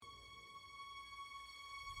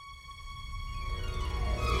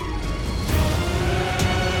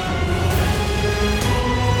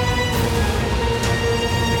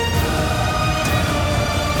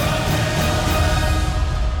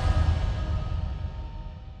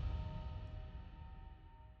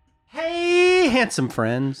handsome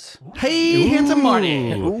friends. Hey, handsome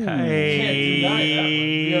Marty. Ooh. Hey. Can't deny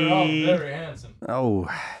that one. We are all very handsome. Oh,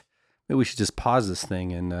 maybe we should just pause this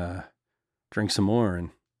thing and drink some more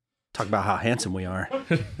and talk about how handsome we are.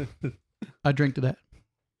 I drink to that.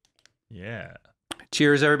 Yeah.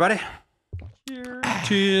 Cheers, everybody. Cheers.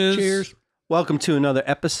 Cheers. Welcome to another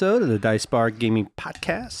episode of the Dice Bar Gaming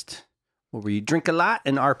Podcast, where we drink a lot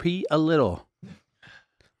and RP a little.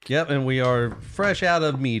 Yep, and we are fresh out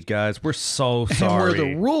of mead, guys. We're so sorry. And where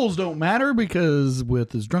the rules don't matter, because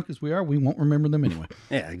with as drunk as we are, we won't remember them anyway.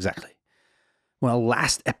 Yeah, exactly. Well,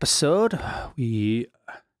 last episode, we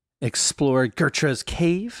explored Gertra's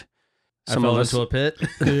cave. I fell into a pit.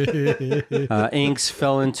 Inks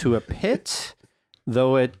fell into a pit,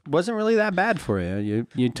 though it wasn't really that bad for you.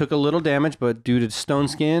 You took a little damage, but due to stone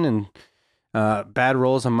skin and bad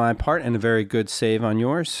rolls on my part and a very good save on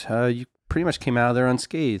yours, you pretty much came out of there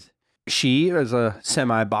unscathed. She, as a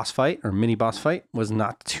semi-boss fight or mini-boss fight, was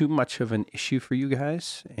not too much of an issue for you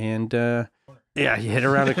guys. And yeah, you hit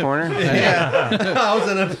around the corner. Yeah, I was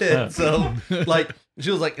in a pit. So, like, she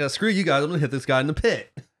was like, screw you guys. I'm going to hit this guy in the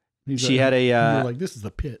pit. She had a... you were like, this is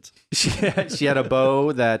the pit. She had a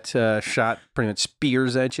bow that shot pretty much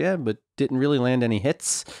spears at you, but didn't really land any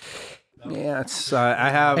hits. Yeah, it's I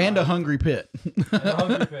have... And a hungry pit. And a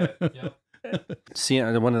hungry pit. Yep.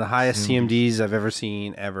 One of the highest CMDs I've ever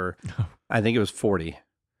seen ever. I think it was 40.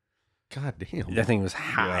 God damn. I think it was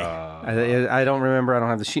high. I don't remember. I don't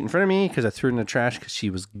have the sheet in front of me because I threw it in the trash because she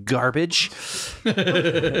was garbage.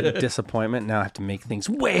 Disappointment. Now I have to make things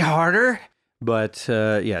way harder. But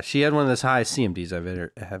yeah, she had one of the highest CMDs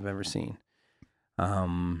I've ever seen.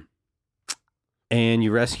 And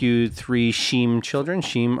you rescued 3 Sheem children.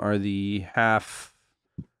 Sheem are the half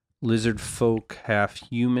lizard folk, half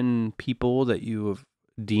human people that you have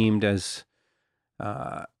deemed as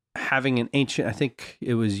having an ancient, I think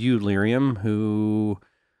it was you, Lyrium, who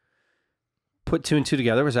put 2 and 2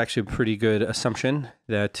 together. It was actually a pretty good assumption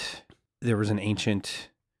that there was an ancient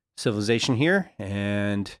civilization here.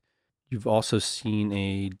 And you've also seen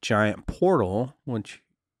a giant portal, which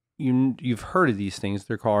you've heard of these things.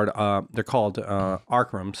 They're called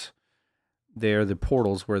Arkrams. They're the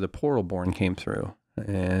portals where the Portalborn came through.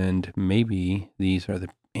 And maybe these are the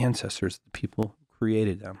ancestors, the people who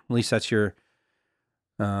created them. At least that's your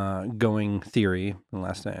going theory. The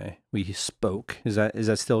last time we spoke, is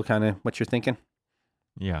that still kind of what you're thinking?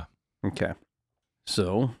 Yeah. Okay.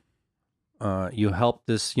 So, you help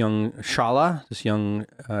this young Shala, this young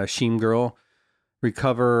Sheem girl,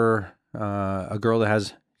 recover a girl that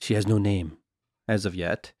has no name as of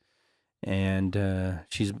yet, and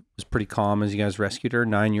she was pretty calm as you guys rescued her.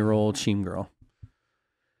 9-year-old Sheem girl.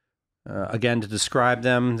 Again, to describe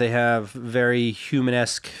them, they have very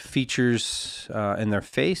human-esque features in their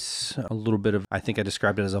face. A little bit of, I think I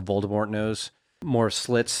described it as a Voldemort nose. More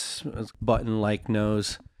slits, button-like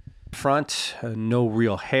nose. Front, no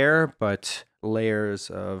real hair, but layers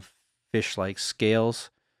of fish-like scales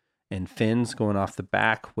and fins going off the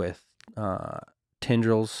back with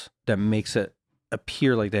tendrils that makes it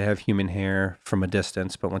appear like they have human hair from a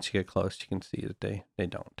distance. But once you get close, you can see that they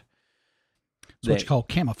don't. It's what you call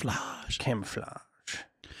camouflage. Camouflage.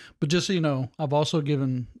 But just so you know, I've also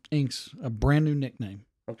given Inks a brand new nickname.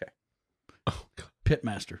 Okay. Oh, God.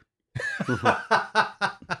 Pitmaster.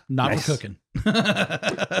 Not Nice. for cooking.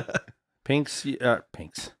 Pinks.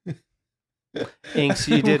 Inks,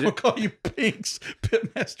 you did We'll call you Pinks.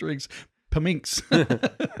 Pitmaster Inks. Paminks.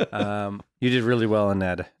 you did really well in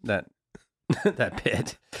that that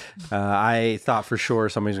pit. I thought for sure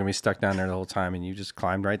somebody's gonna be stuck down there the whole time, and you just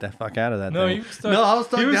climbed right the fuck out of that No, thing. you stuck. No, I was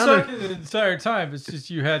stuck He was down stuck there. the entire time. It's just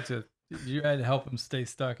you had to help him stay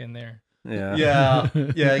stuck in there. Yeah.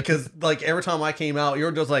 Yeah, because like every time I came out, you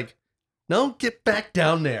were just like, no, get back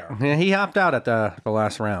down there. Yeah, he hopped out at the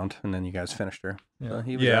last round, and then you guys finished her. So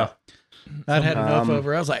he was out. I'd had enough Um, of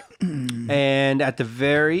her. I was like, And at the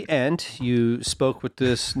very end, you spoke with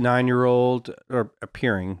this 9-year-old or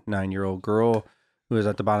appearing 9-year-old girl who was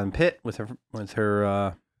at the bottom of the pit with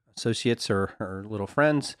her associates or her little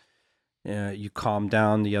friends. You calmed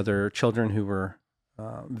down the other children who were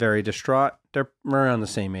very distraught. They're around the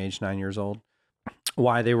same age, 9 years old.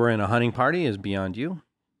 Why they were in a hunting party is beyond you.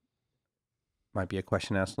 Might be a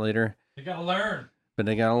question asked later. You gotta learn. But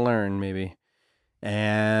they gotta learn, maybe.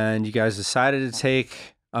 And you guys decided to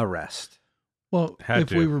take a rest. well, Had if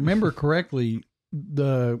to. we remember correctly,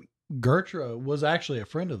 the Gertrude was actually a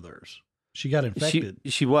friend of theirs. She got infected.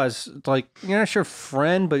 She was like, you're not sure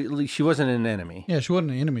friend, but at least she wasn't an enemy. Yeah, she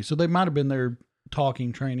wasn't an enemy. So they might have been there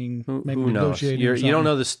talking, training, maybe Who knows? negotiating. You or don't something.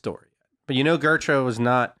 know the story. But you know Gertrude was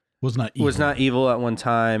not Was not evil. was not evil at one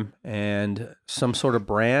time, and some sort of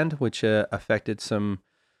brand which affected some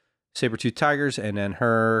saber-toothed tigers, and then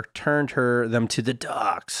turned them to the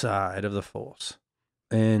dark side of the force.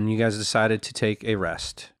 And you guys decided to take a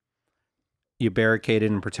rest. You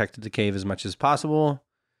barricaded and protected the cave as much as possible,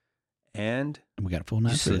 and We got a full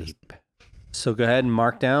night's rest. sleep. So go ahead and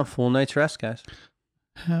mark down full night's rest, guys.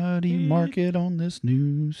 How do you mark it on this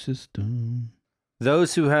new system?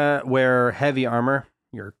 Those who wear heavy armor,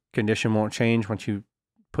 your condition won't change once you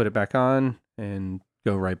put it back on and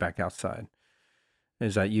go right back outside.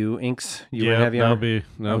 Is that you, Inks? You wear heavy armor?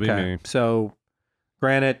 That'll be me. So,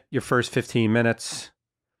 granted, your first 15 minutes,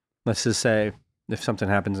 let's just say if something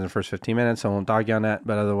happens in the first 15 minutes, I won't dog you on that,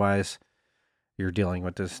 but otherwise, you're dealing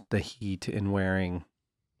with the heat and wearing,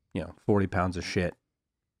 40 pounds of shit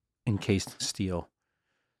encased steel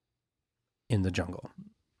in the jungle.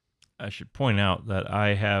 I should point out that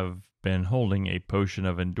I have been holding a potion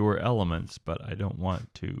of endure elements, but I don't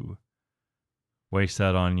want to waste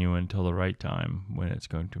that on you until the right time when it's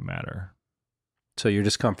going to matter. So your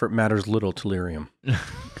discomfort matters little to Lyrium.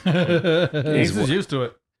 Ace is used to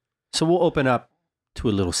it. So we'll open up to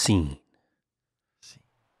a little scene.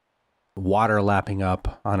 Water lapping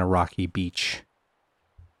up on a rocky beach.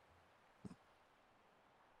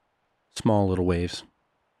 Small little waves,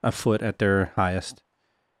 a foot at their highest.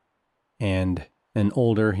 And an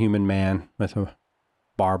older human man with a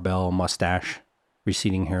barbell mustache,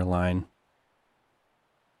 receding hairline,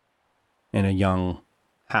 and a young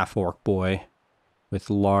half-orc boy with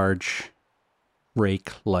large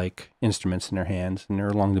rake-like instruments in their hands, and they're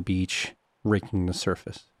along the beach raking the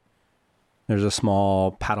surface. There's a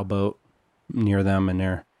small paddle boat near them, and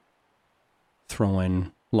they're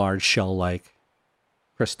throwing large shell-like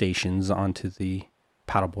crustaceans onto the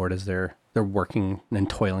paddleboard as they're working and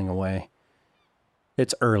toiling away.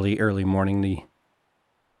 It's early morning. The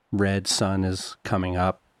red sun is coming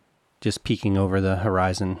up, just peeking over the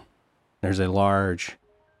horizon. There's a large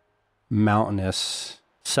mountainous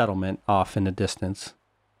settlement off in the distance,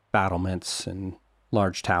 battlements and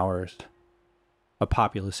large towers, a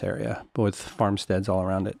populous area with farmsteads all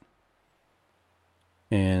around it.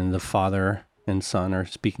 And the father and son are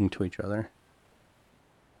speaking to each other.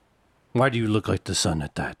 Why do you look like the sun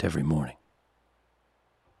at that every morning?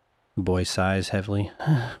 The boy sighs heavily.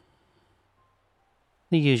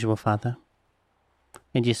 The usual, father.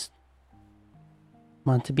 I just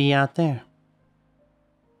want to be out there.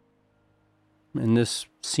 And this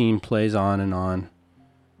scene plays on and on.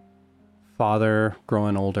 Father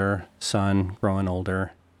growing older, son growing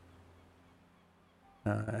older.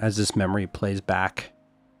 As this memory plays back,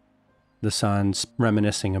 the son's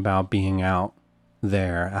reminiscing about being out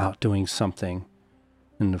there, out doing something.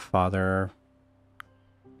 And the father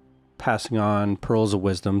passing on pearls of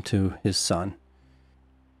wisdom to his son.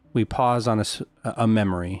 We pause on a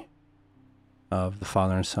memory of the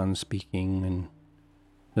father and son speaking, and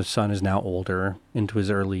the son is now older, into his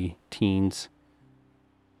early teens.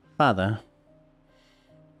 Father,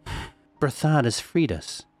 Berthad has freed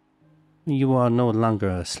us. You are no longer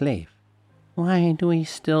a slave. Why do we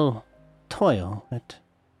still toil at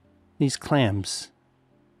these clams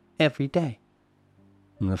every day?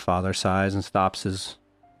 And the father sighs and stops his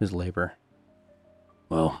labor.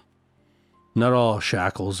 Well, not all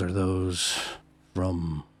shackles are those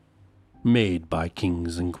made by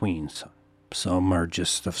kings and queens. Some are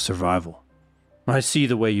just of survival. I see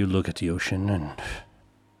the way you look at the ocean and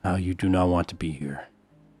how you do not want to be here.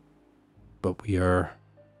 But we are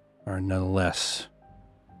nonetheless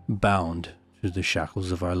bound to the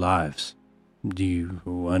shackles of our lives. Do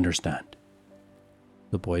you understand?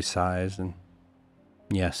 The boy sighs and,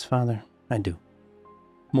 yes, father, I do.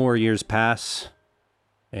 More years pass,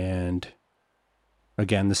 and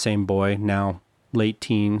again, the same boy, now late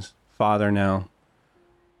teens, father now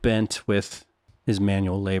bent with his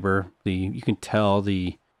manual labor. You can tell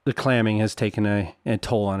the clamming has taken a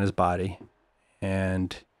toll on his body,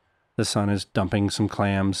 and the son is dumping some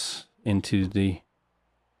clams into the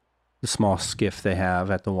small skiff they have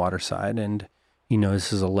at the waterside, and he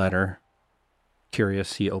notices a letter.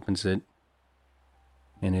 Curious, he opens it,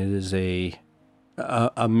 and it is a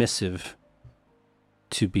missive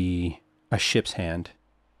to be a ship's hand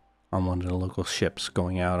on one of the local ships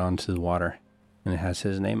going out onto the water, and it has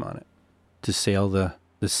his name on it. To sail the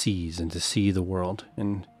seas and to see the world,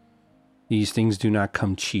 and these things do not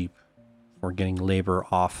come cheap, for getting labor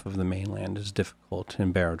off of the mainland is difficult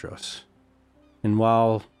in Baradros. And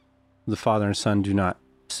while the father and son do not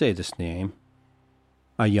say this name,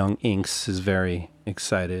 a young Inks is very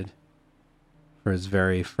excited for his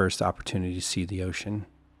very first opportunity to see the ocean,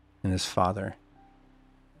 and his father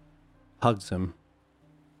hugs him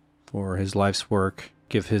for his life's work,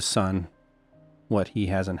 give his son what he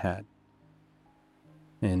hasn't had.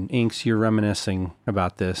 And Inks, you're reminiscing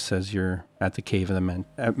about this as you're at the cave of the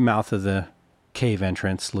mouth of the cave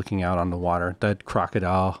entrance, looking out on the water. That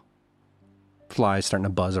crocodile flies starting to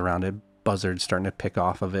buzz around it, buzzards starting to pick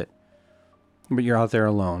off of it. But you're out there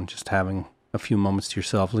alone, just having a few moments to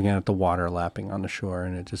yourself, looking at the water lapping on the shore,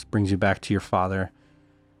 and it just brings you back to your father,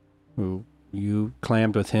 who you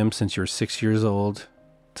clammed with him since you were 6 years old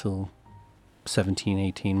till 17,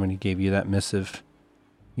 18 when he gave you that missive.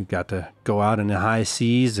 You got to go out in the high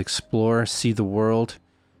seas, explore, see the world,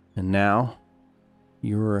 and now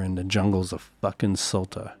you're in the jungles of fucking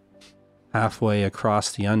Sulta, halfway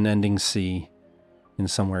across the unending sea, in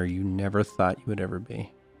somewhere you never thought you would ever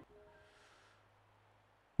be.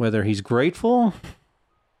 Whether he's grateful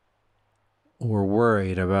or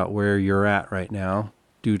worried about where you're at right now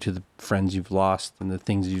due to the friends you've lost and the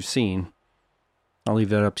things you've seen, I'll leave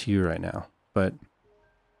that up to you right now. But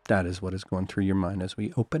that is what is going through your mind as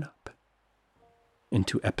we open up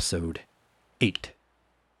into episode 8.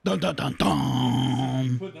 Dun, dun, dun,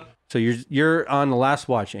 dun. So you're on the last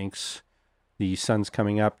watch, Inks. The sun's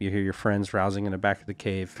coming up. You hear your friends rousing in the back of the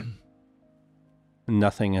cave.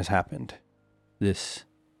 Nothing has happened.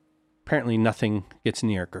 Apparently nothing gets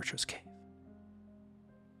near Gertrude's cave.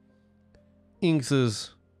 Inks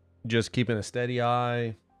is just keeping a steady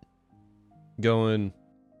eye, going,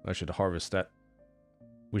 I should harvest that.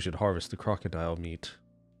 We should harvest the crocodile meat.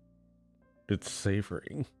 It's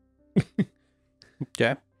savoring.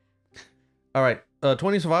 Okay. All right.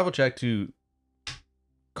 20 survival check to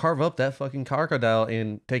carve up that fucking crocodile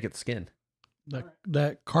and take its skin.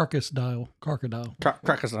 That crocodile. Crocodile.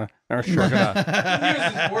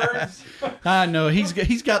 Uses words. I know he's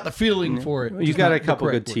got the feeling for it. You just got not a the couple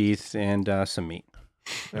correct good word. teeth and some meat.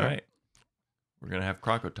 All right. We're going to have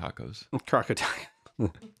croco tacos.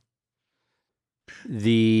 Crocodile.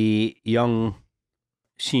 The young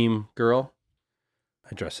Sheem girl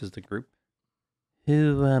addresses the group.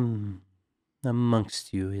 Who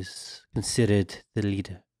amongst you is considered the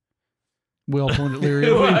leader? We all point at We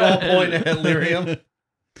Lyrium. all point at Lyrium.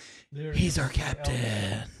 He's our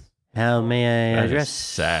captain. How may I That is address?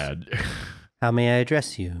 sad. How may I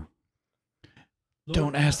address you,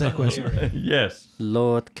 Don't ask that question. Yes.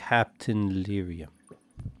 Lord Captain Lyrium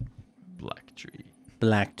Black tree.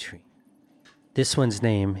 Blacktree? This one's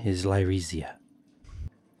name is Lyresia.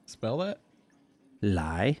 Spell that?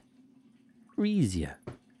 Lyresia.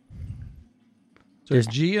 So there's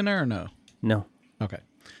G in there or no? No. Okay.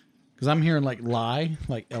 Because I'm hearing like lie,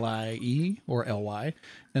 like L-I-E or L-Y.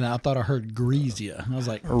 And I thought I heard Greasia. I was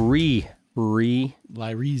like, Lyresia.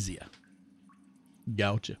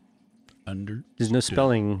 Gotcha. Under. There's no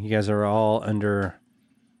spelling. You guys are all under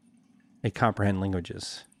a comprehend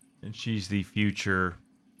languages. And she's the future.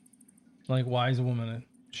 Like wise woman and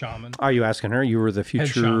shaman. Are you asking her? You were the Head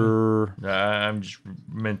future. I'm just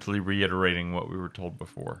mentally reiterating what we were told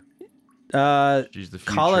before. She's the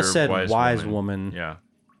future Kala said wise woman. woman. Yeah.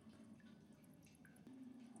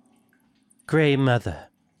 Grey Mother.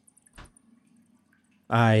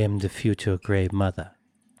 I am the future Grey Mother.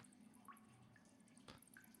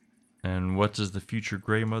 And what does the future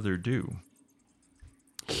Grey Mother do?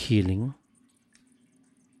 Healing.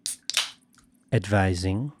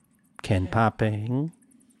 Advising. Ken popping.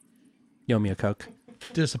 Yomi a Coke.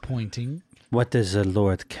 Disappointing. What does a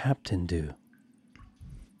Lord Captain do?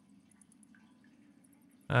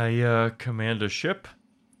 I command a ship.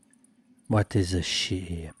 What is a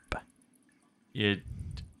ship? It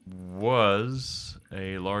was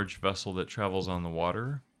a large vessel that travels on the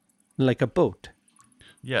water. Like a boat.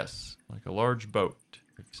 Yes, like a large boat,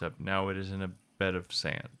 except now it is in a bed of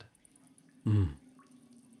sand.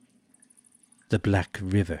 The Black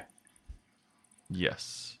River.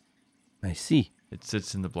 Yes, I see. it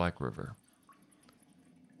sits in the Black River.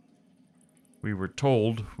 We were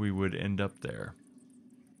told we would end up there.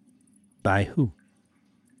 By who?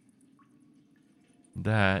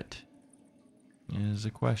 That is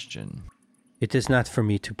a question. It is not for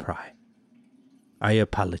me to pry. I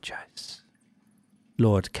apologize.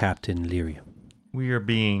 Lord Captain Lyrium. We are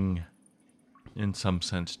being, in some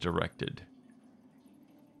sense, directed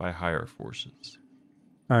by higher forces.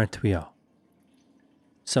 Aren't we all?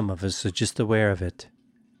 Some of us are just aware of it.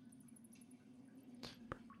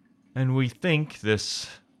 And we think this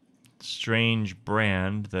strange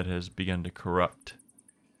brand that has begun to corrupt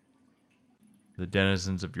the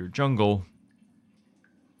denizens of your jungle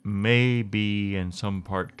may be in some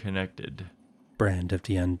part connected. Brand of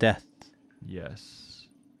the undeath. Yes.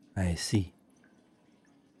 I see.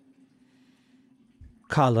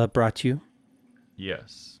 Kala brought you.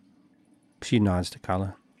 Yes. She nods to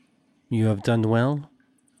Kala. You have done well,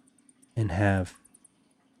 and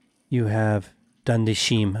you have done the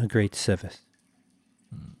Sheem a great service.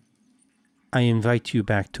 I invite you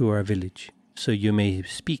back to our village, so you may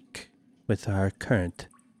speak with our current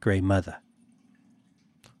Grey Mother.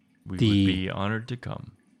 We would The- be honored to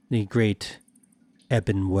come. The great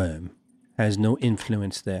Ebon Worm has no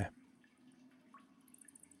influence there.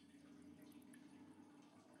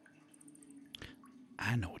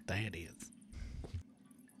 I know what that is.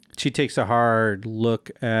 She takes a hard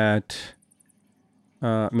look at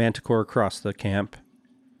Manticore across the camp.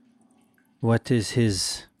 What is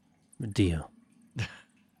his deal?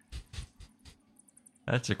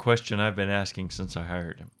 That's a question I've been asking since I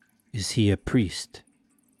hired him. Is he a priest?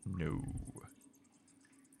 No.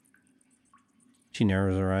 She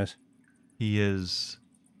narrows her eyes. He is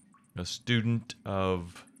a student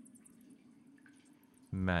of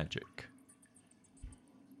magic.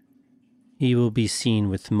 He will be seen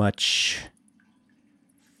with much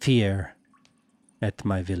fear at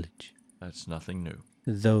my village. That's nothing new.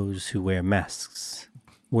 Those who wear masks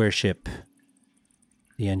worship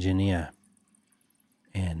the engineer,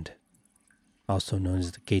 and also known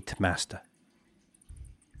as the gate master.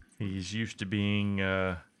 He's used to being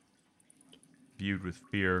viewed with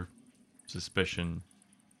fear, suspicion,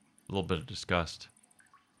 a little bit of disgust.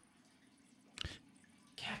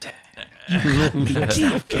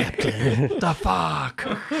 Deep, Captain. The fuck?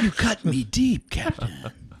 You cut me deep,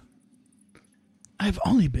 Captain. I've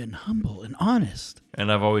only been humble and honest.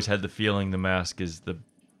 And I've always had the feeling the mask is the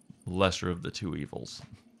lesser of the two evils.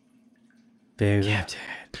 Very well.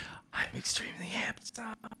 I'm extremely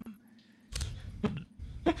handsome.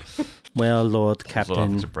 Well, Lord Pulls it off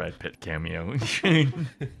Captain. as a Brad Pitt cameo.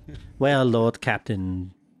 Well, Lord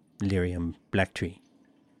Captain Lyrium Blacktree.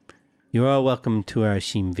 You are welcome to our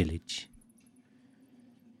Sheem village.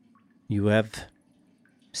 You have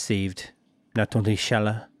saved not only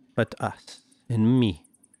Shala, but us and me.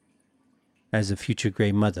 As a future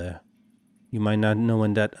Grey Mother, you might not know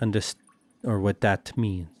what that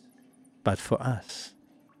means, but for us,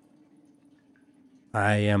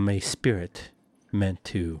 I am a spirit meant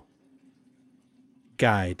to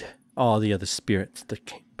guide all the other spirits that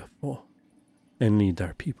came before and lead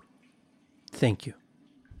our people. Thank you.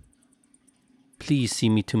 Please see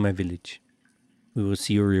me to my village. We will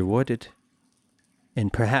see you rewarded.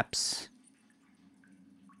 And perhaps,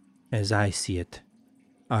 as I see it,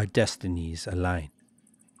 our destinies align.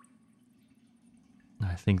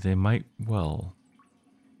 I think they might well.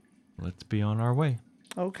 Let's be on our way.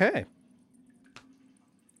 Okay.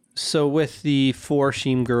 So with the 4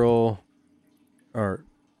 Sheem girls,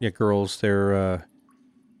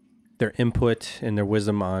 their input and their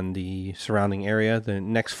wisdom on the surrounding area, the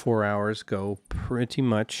next 4 hours go pretty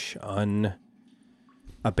much unabated.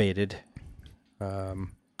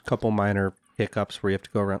 Couple minor hiccups where you have to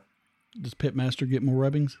go around. Does Pitmaster get more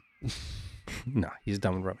rubbings? No, he's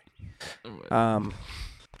done with rubbing.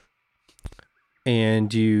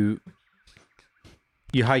 And you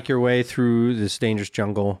hike your way through this dangerous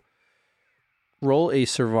jungle. Roll a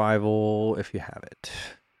survival if you have it.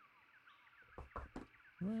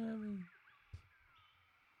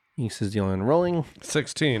 Inks is the only one rolling.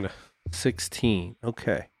 16. 16.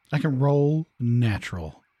 Okay. I can roll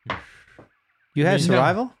natural. You had No.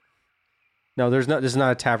 survival? No, there's not. This is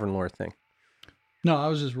not a tavern lore thing. No, I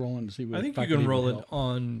was just rolling to see what I think if you could can even roll it help.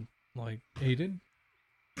 on like aided.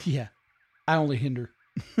 Yeah. I only hinder.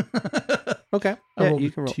 Okay. I Yeah, rolled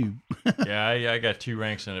you can roll. 2. Yeah, I got 2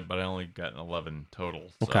 ranks in it, but I only got an 11 total.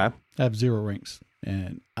 So. Okay. I have 0 ranks,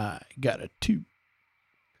 and I got a 2.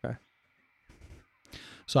 Okay.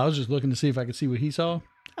 So I was just looking to see if I could see what he saw.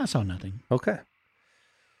 I saw nothing. Okay.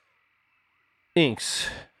 Inks,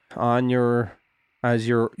 on as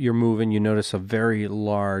you're moving, you notice a very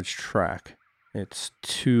large track. It's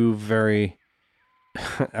 2 very.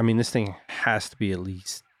 I mean, this thing has to be at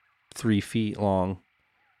least 3 feet long.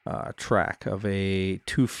 Track of a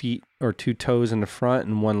 2 feet or 2 toes in the front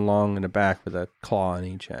and 1 long in the back with a claw on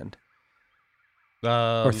each end.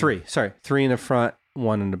 Or 3. Sorry, 3 in the front,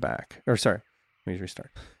 1 in the back. Or sorry, let me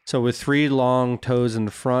restart. So with 3 long toes in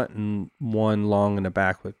the front and 1 long in the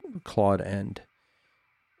back with a clawed end.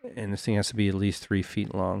 And this thing has to be at least 3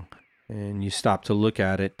 feet long. And you stop to look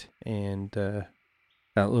at it, and that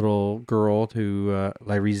little girl who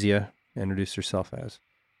Lyresia introduced herself as.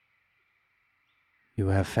 You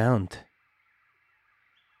have found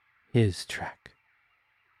his track.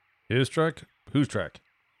 His track? Whose track?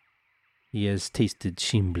 He has tasted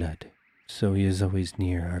Sheem blood, so he is always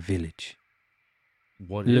near our village,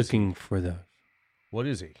 What is looking for those. What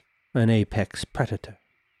is he? An apex predator,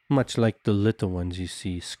 much like the little ones you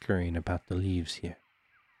see scurrying about the leaves here.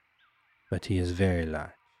 but he is very large.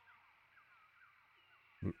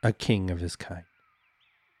 A king of his kind.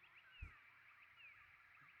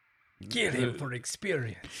 Get him for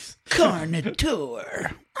experience.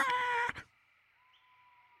 Carnotaur.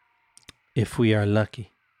 If we are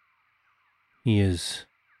lucky, he is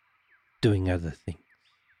doing other things.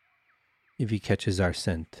 If he catches our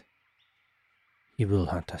scent, he will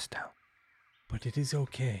hunt us down. But it is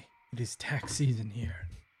okay. It is tax season here.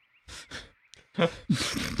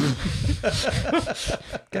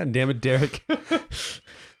 God damn it, Derek.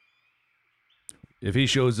 If he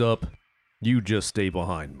shows up, you just stay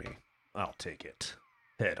behind me. I'll take it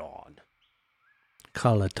head on.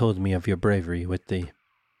 Kala told me of your bravery with the...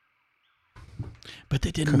 But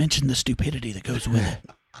they didn't mention the stupidity that goes with it.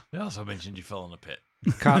 They also mentioned you fell in a pit.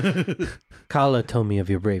 Kala told me of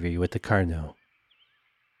your bravery with the Carno.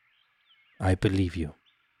 I believe you.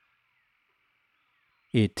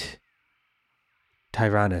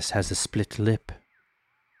 Tyrannus has a split lip,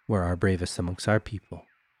 where our bravest amongst our people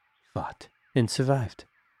fought and survived.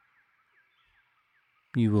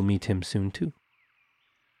 You will meet him soon too.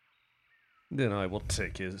 Then I will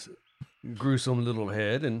take his gruesome little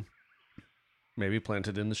head and maybe plant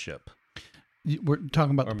it in the ship. We're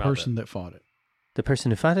talking about Or the mount person that fought it. The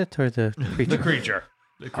person who fought it or the creature? The creature.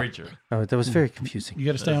 The creature. Oh, that was very confusing. You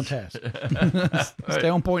got to stay on task. Stay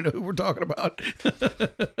on point of who we're talking about.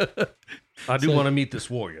 I do So- want to meet this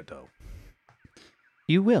warrior, though.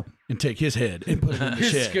 You will. And take his head and put it in the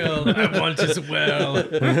His shed. skull, I want as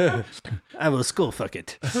well. I will skull fuck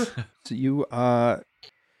it. So you, after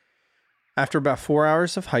about 4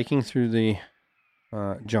 hours of hiking through the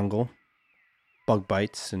jungle, bug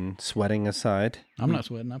bites and sweating aside. I'm not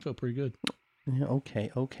sweating. I feel pretty good. Yeah,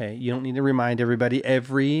 okay. You don't need to remind everybody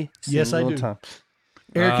every Yes, I single do. time.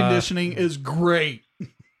 Air conditioning is great.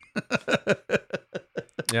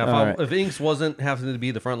 Yeah, All right. if Inks wasn't having to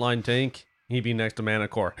be the frontline tank, he'd be next to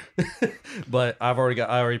Manticore. But I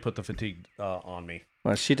already put the fatigue on me.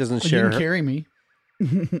 Well, she doesn't You share can her. carry me.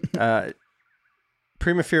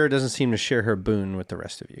 Primafera doesn't seem to share her boon with the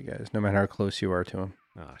rest of you guys, no matter how close you are to him.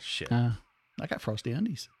 Ah, shit. I got frosty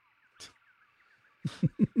undies.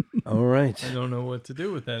 All right. I don't know what to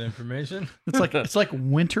do with that information. It's like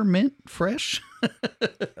winter mint fresh.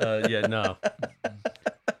 Yeah, no.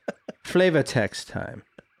 Flavor text time.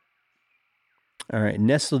 All right.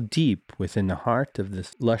 Nestled deep within the heart of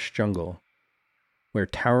this lush jungle, where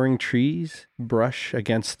towering trees brush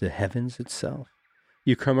against the heavens itself,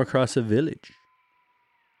 you come across a village.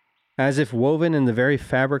 As if woven in the very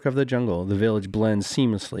fabric of the jungle, the village blends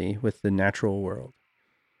seamlessly with the natural world.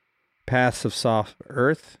 Paths of soft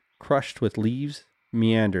earth, crushed with leaves,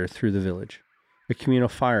 meander through the village. A communal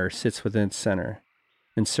fire sits within its center,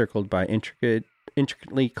 encircled by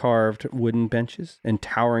intricately carved wooden benches and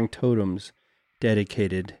towering totems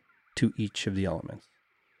dedicated to each of the elements.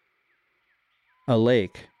 A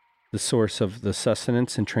lake, the source of the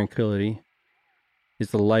sustenance and tranquility, is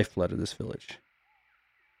the lifeblood of this village.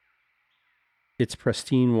 Its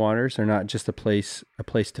pristine waters are not just a place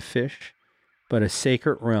to fish, but a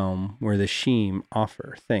sacred realm where the Sheem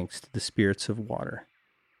offer thanks to the spirits of water.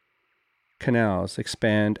 Canals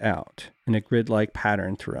expand out in a grid-like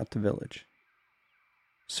pattern throughout the village.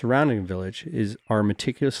 Surrounding the village are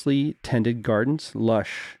meticulously tended gardens,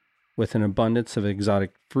 lush with an abundance of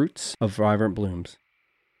exotic fruits of vibrant blooms.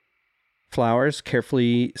 Flowers,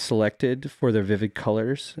 carefully selected for their vivid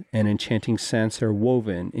colors and enchanting scents, are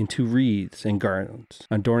woven into wreaths and garlands,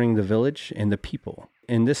 adorning the village and the people.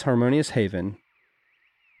 In this harmonious haven,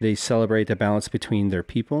 they celebrate the balance between their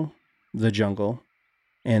people, the jungle,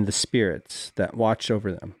 and the spirits that watch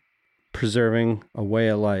over them, preserving a way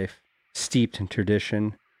of life steeped in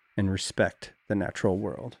tradition and respect the natural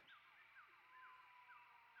world.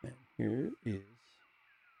 And here is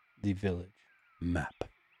the village map.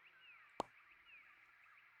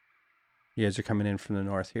 You guys are coming in from the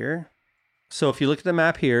north here. So if you look at the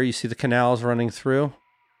map here, you see the canals running through.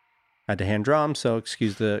 I had to hand draw them, so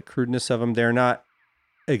excuse the crudeness of them. They're not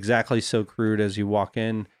exactly so crude as you walk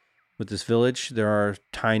in with this village. There are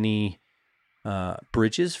tiny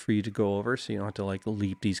bridges for you to go over, so you don't have to like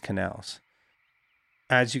leap these canals.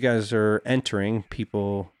 As you guys are entering,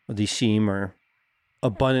 people, the Sheem, are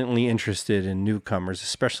abundantly interested in newcomers,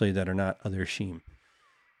 especially that are not other Sheem.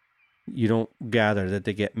 You don't gather that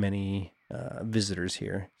they get many visitors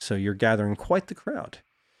here, so you're gathering quite the crowd.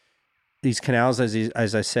 These canals,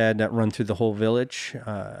 as I said, that run through the whole village,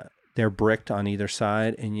 they're bricked on either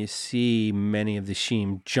side, and you see many of the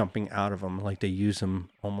Sheem jumping out of them, like they use them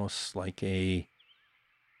almost like a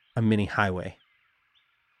mini highway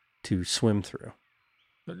to swim through.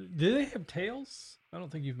 But do they have tails? I don't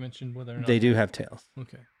think you've mentioned whether or not They do have tails.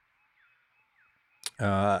 Okay.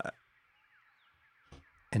 and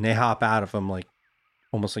they hop out of them like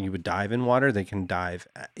almost like you would dive in water. They can dive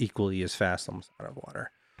equally as fast almost out of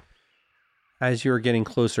water. As you're getting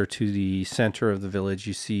closer to the center of the village,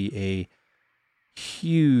 you see a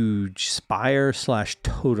huge spire /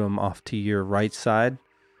 totem off to your right side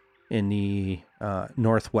in the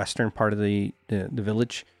northwestern part of the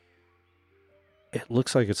village. It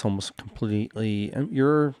looks like it's almost completely,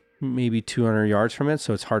 you're maybe 200 yards from it,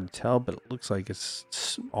 so it's hard to tell, but it looks like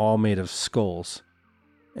it's all made of skulls,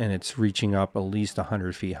 and it's reaching up at least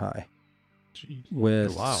 100 feet high. Jeez.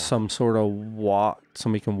 With some sort of walk,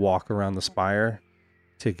 somebody can walk around the spire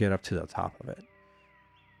to get up to the top of it.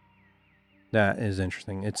 That is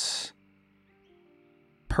interesting. It's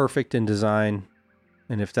perfect in design,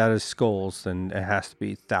 and if that is skulls, then it has to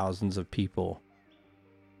be thousands of people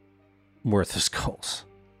worth of skulls.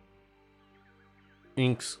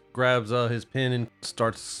 Inks grabs his pen and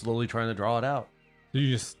starts slowly trying to draw it out. Do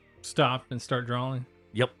you just stop and start drawing?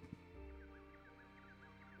 Yep.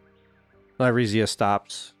 Lyresia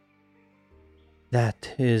stops.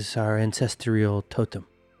 That is our ancestral totem.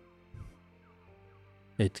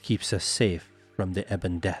 It keeps us safe from the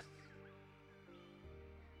ebon death.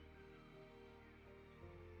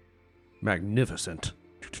 Magnificent.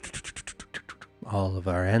 All of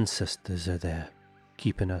our ancestors are there,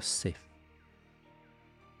 keeping us safe.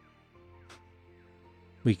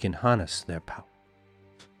 We can harness their power.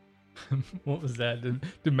 What was that?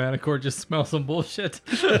 Did Manticore just smell some bullshit?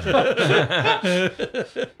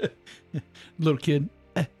 Little kid.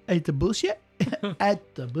 Ate the bullshit?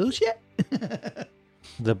 Ate the bullshit?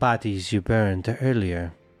 The bodies you burned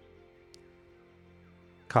earlier.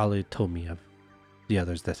 Kali told me of the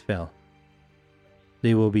others that fell.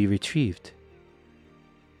 They will be retrieved.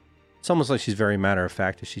 It's almost like she's very matter of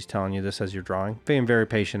fact as she's telling you this as you're drawing. Being very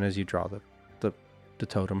patient as you draw the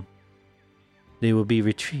totem. They will be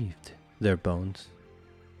retrieved, their bones,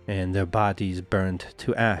 and their bodies burned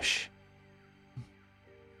to ash.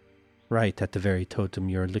 Right at the very totem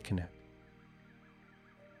you're looking at.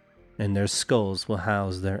 And their skulls will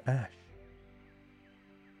house their ash.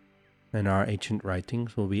 And our ancient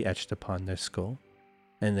writings will be etched upon their skull,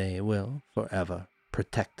 and they will forever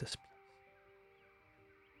protect this place.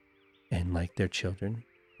 And like their children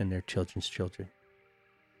and their children's children.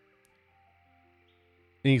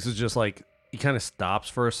 Inks is just like, he kind of stops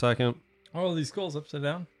for a second. Oh, these skulls upside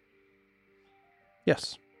down?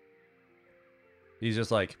 Yes. He's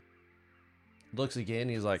just like, looks again.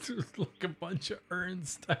 He's like, Just like a bunch of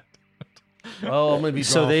urns stacked. well, I'm going to be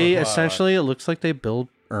So drawing they for a while. essentially, it looks like they build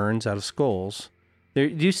urns out of skulls. There,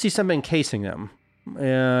 you see something encasing them.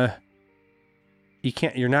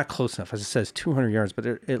 You're not close enough. As it says, 200 yards, but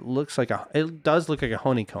it looks like it does look like a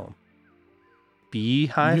honeycomb.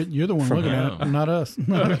 Beehive? You're the one From looking at it, not us.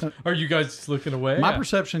 Are you guys just looking away? My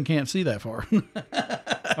perception can't see that far.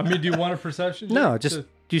 I mean, do you want a perception? No, check just to-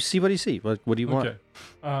 do you see what you see? What do you want? Okay.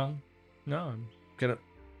 No. I'm- Can it,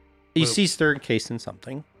 He Well- sees they're encased in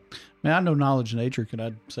something. Man, I know knowledge nature. Could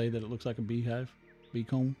I say that it looks like a beehive?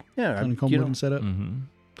 Beecomb? Yeah, Honeycomb you know, looking setup? Mm-hmm.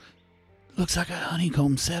 Looks like a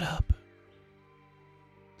honeycomb setup.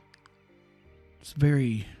 It's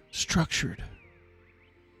very structured.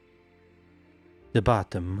 the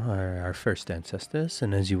bottom are our first ancestors,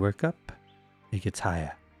 and as you work up, it gets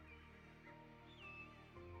higher.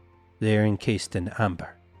 They are encased in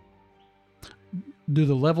amber. Do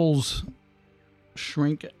the levels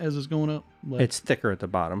shrink as it's going up? Like, It's thicker at the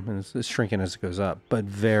bottom, and it's shrinking as it goes up, but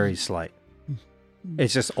very slight.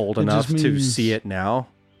 It's just old It enough just to means- see it now.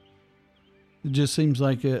 it just seems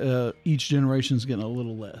like each generation's getting a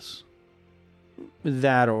little less.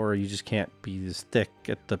 That, or you just can't be as thick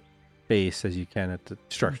at the base as you can at the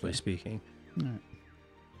structurally Okay. speaking. All right.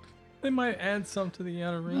 They might add some to the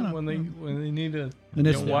outer ring No, when they need to. And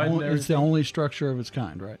it's, widen it's the everything. only structure of its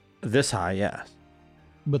kind, right? This high, yeah.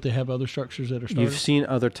 But they have other structures that are started. You've seen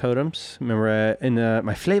other totems. Remember, in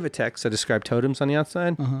my flavor text, I described totems on the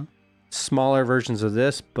outside. Uh-huh. Smaller versions of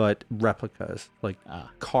this, but replicas, like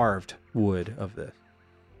Ah. carved wood of this.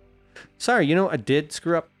 Sorry, I did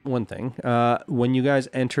screw up one thing. When you guys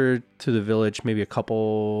entered to the village, maybe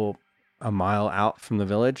a mile out from the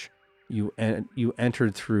village, you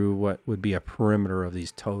entered through what would be a perimeter of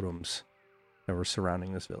these totems that were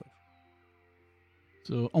surrounding this village.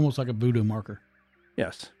 So almost like a voodoo marker.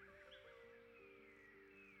 Yes.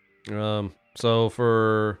 So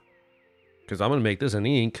because I'm gonna make this in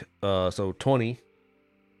ink, so 20.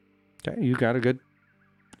 Okay, you got a good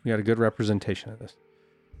representation of this.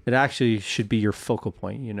 It actually should be your focal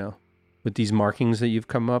point, with these markings that you've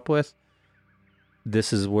come up with.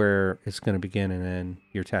 This is where it's going to begin, and then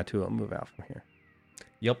your tattoo will move out from here.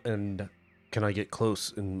 Yep, and Can I get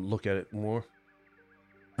close and look at it more?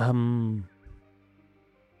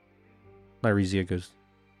 Lyresia goes,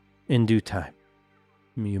 in due time.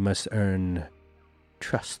 You must earn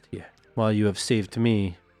trust here. While you have saved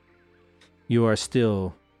me, you are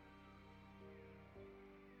still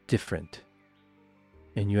different.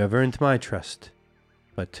 And you have earned my trust.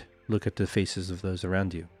 But look at the faces of those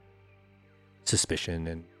around you. Suspicion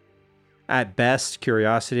and, at best,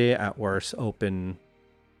 curiosity. At worst, open,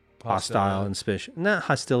 hostile and suspicion. Not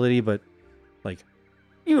hostility, but like,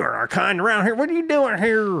 you are our kind around here. What are you doing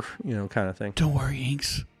here? You know, kind of thing. Don't worry,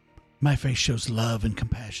 Inks. My face shows love and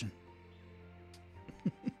compassion.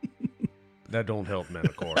 That don't help,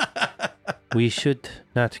 Manticore. We should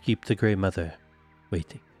not keep the Grey Mother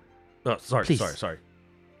waiting. Oh, sorry, Please. sorry.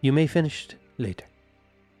 You may finish later.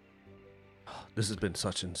 This has been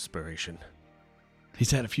such inspiration.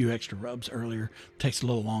 He's had a few extra rubs earlier. Takes a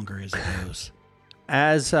little longer as it goes.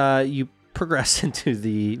 As you progress into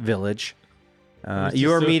the village,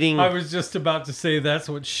 you are I meeting. was just about to say that's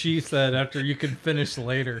what she said after you can finish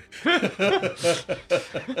later.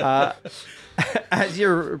 As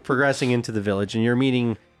you're progressing into the village, and you're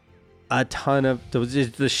meeting a ton of the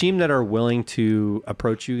Sheem that are willing to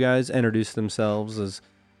approach you guys, introduce themselves as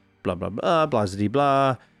blah blah blah, blah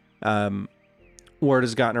blah blah. Word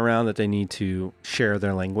has gotten around that they need to share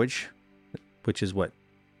their language, which is what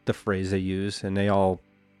the phrase they use, and they all,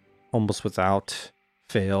 almost without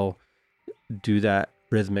fail, do that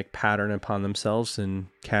rhythmic pattern upon themselves and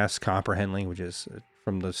cast comprehend languages.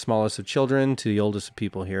 From the smallest of children to the oldest of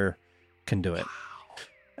people here can do it.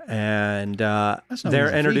 And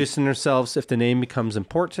they're introducing themselves. If the name becomes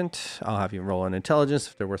important, I'll have you roll an intelligence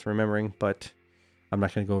if they're worth remembering, but I'm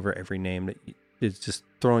not going to go over every name. That it's just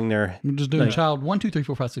throwing their... I'm just doing child 1, 2, 3,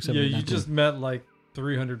 4, 5, 6, 7, Yeah, 8, you 9, 10. just met like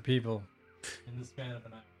 300 people in the span of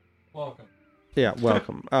an hour. Welcome. Yeah,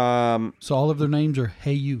 welcome. So all of their names are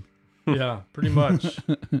Hey You. Yeah, pretty much.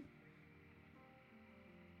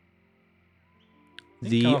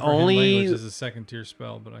 The Comprehend only... language is a second tier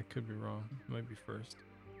spell, but I could be wrong. It might be first.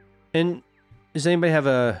 And does anybody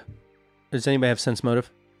have sense motive?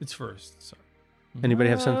 It's first. Sorry. Anybody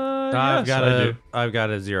have sense? I've got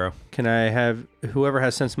a 0. Can I have whoever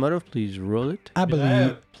has sense motive, please roll it? I I believe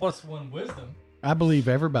have +1 wisdom.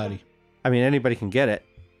 everybody. I mean, anybody can get it,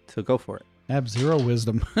 so go for it. I have 0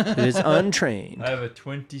 wisdom. It is untrained. I have a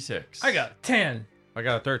 26. I got 10. I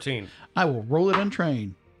got a 13. I will roll it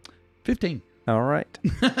untrained. 15. All right.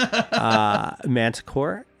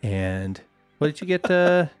 Manticore, and what did you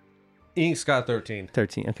get? Ink's got 13.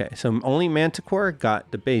 13. Okay, so only Manticore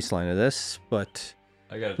got the baseline of this, but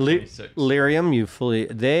I got a 26. Lyrium,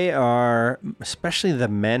 they are, especially the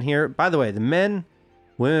men here. By the way, the women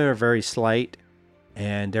are very slight,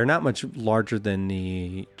 and they're not much larger than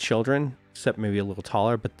the children, except maybe a little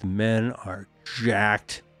taller, but the men are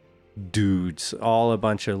jacked dudes. All a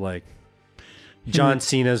bunch of like John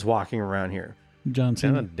Cena's walking around here.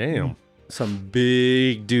 Johnson. God damn. Some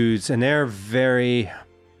big dudes, and they're very...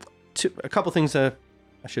 a couple things I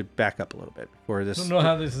should back up a little bit for this. I don't know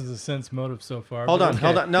how this is a sense motive so far. Hold but on, okay.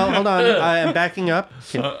 hold on. No, hold on. I am backing up.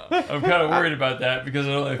 I'm kind of worried about that because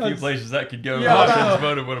there's only a few places that could go. Yeah, Yeah,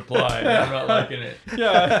 motive would apply. And I'm not liking it.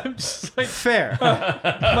 Yeah, I'm just like, Fair.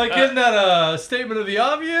 like, isn't that a statement of the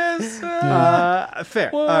obvious? Fair.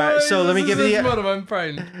 All right, so let me give you motive. I'm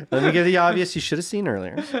frightened. let me give the obvious you should have seen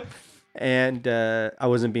earlier. And I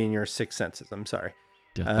wasn't being your sixth senses. I'm sorry.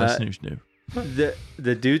 Death by snooze new.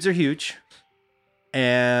 The dudes are huge,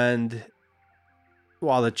 and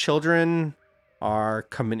while the children are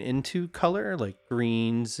coming into color, like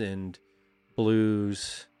greens and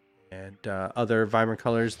blues and other vibrant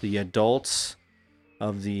colors, the adults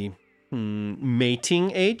of the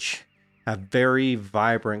mating age have very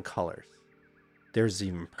vibrant colors. There's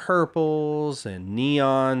even purples and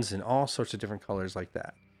neons and all sorts of different colors like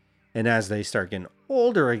that. And as they start getting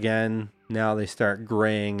older again, now they start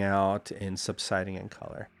graying out and subsiding in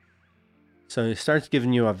color. So it starts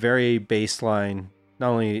giving you a very baseline.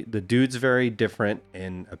 Not only the dude's very different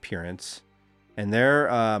in appearance, and their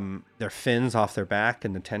fins off their back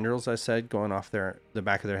and the tendrils, I said, going off the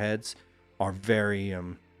back of their heads, are very.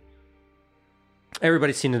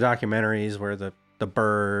 Everybody's seen the documentaries where the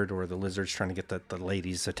bird or the lizard's trying to get the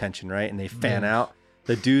lady's attention, right? And they fan out.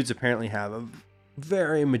 The dudes apparently have a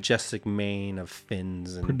very majestic mane of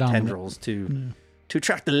fins and tendrils to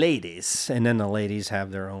attract the ladies, and then the ladies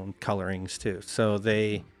have their own colorings too. So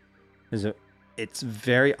it's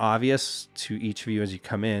very obvious to each of you as you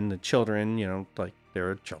come in. The children, like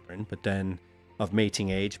they're children, but then of mating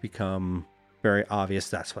age become very obvious.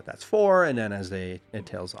 That's what that's for, and then as it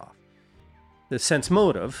tails off. The sense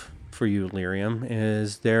motive for you, Lyrium,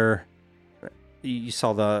 is you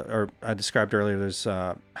saw or I described earlier, there's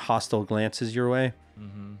hostile glances your way.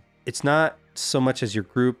 Mm-hmm. It's not so much as your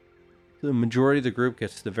group. The majority of the group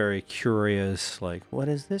gets the very curious, like, what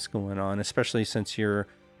is this going on? Especially since you're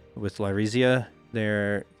with Lyresia,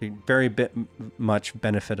 they're very much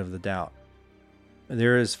benefit of the doubt.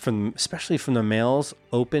 There is, especially from the males,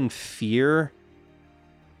 open fear,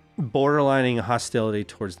 borderlining hostility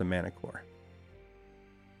towards the Manicore.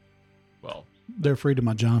 Well, They're afraid of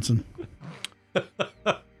my Johnson.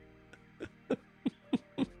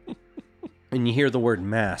 And you hear the word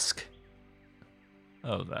mask.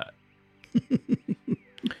 oh, that.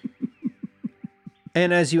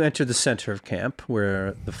 And as you enter the center of camp,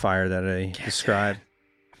 where the fire that I described,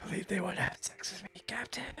 I believe they want to have sex with me,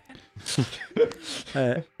 Captain.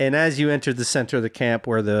 and as you enter the center of the camp,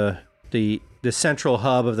 where the central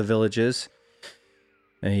hub of the village is,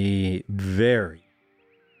 a very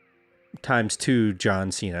 ×2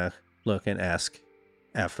 John Cena looking esque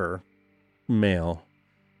effer male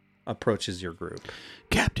approaches your group.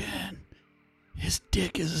 Captain, his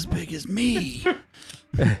dick is as big as me.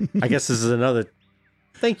 I guess this is another.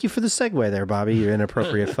 Thank you for the segue there, Bobby. You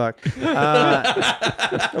inappropriate fuck.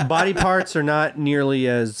 Body parts are not nearly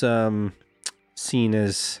as seen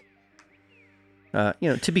as,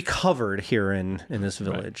 to be covered here in this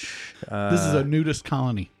village. This is a nudist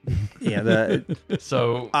colony. Yeah,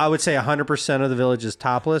 So I would say 100% of the village is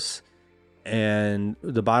topless, and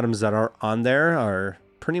the bottoms that are on there are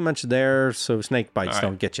pretty much there, so snake bites All right.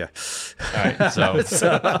 don't get you. all right,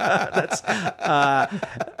 so That's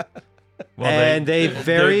well, and they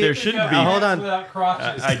very there shouldn't be. hold on. Without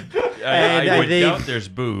crotches. I And, would they- doubt there's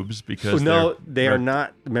boobs because No, they are ripped.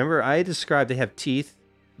 not. Remember, I described they have teeth.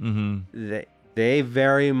 Mm-hmm. They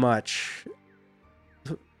very much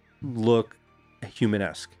look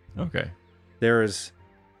human-esque. Okay.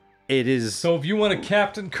 It is. So if you want to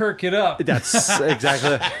Captain Kirk it up, That's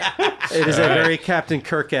exactly. It is a very Captain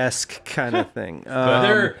Kirk-esque kind of thing.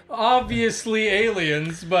 they're obviously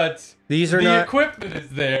aliens, but These are the not. equipment is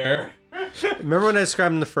there. Remember when I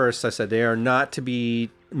described them the first? I said they are not to be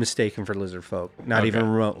mistaken for lizard folk, not Okay. even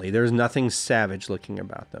remotely. There's nothing savage looking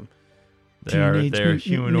about them. They're Teenage Mutant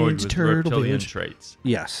humanoid Ninja with Turtle reptilian bitch. traits.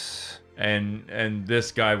 Yes. And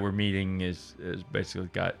this guy we're meeting is basically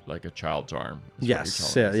got like a child's arm. is what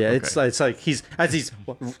Yes. you're Yeah. telling Yeah. us. Okay. It's like as he's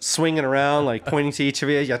swinging around, like pointing to each of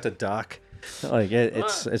you. You have to duck. Like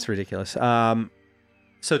it's ridiculous.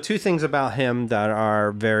 So two things about him that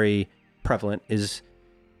are very prevalent is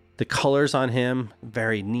the colors on him,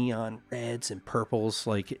 very neon reds and purples.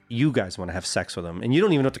 Like you guys want to have sex with him, and you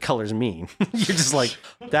don't even know what the colors mean. You're just like,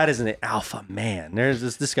 that isn't an alpha man. There's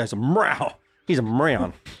this guy's a mrow. He's a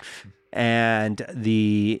mrown. And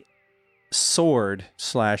the sword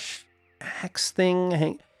 / axe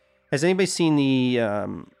thing. Has anybody seen the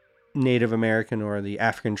Native American or the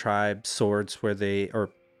African tribe swords where they're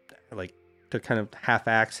kind of half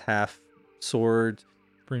axe, half sword?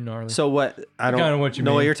 Pretty gnarly. So what? I don't Kinda what you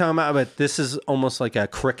know what mean. you're talking about, but this is almost like a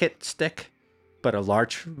cricket stick, but a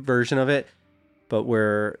large version of it. But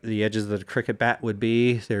where the edges of the cricket bat would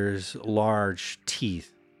be, there's large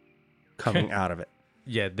teeth coming out of it.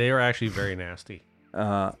 Yeah, they are actually very nasty.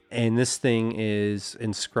 And this thing is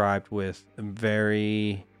inscribed with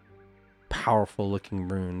very powerful looking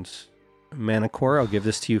runes. Manicore, I'll give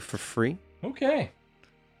this to you for free. Okay.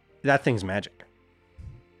 That thing's magic.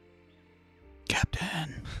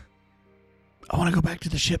 Captain, I want to go back to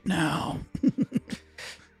the ship now.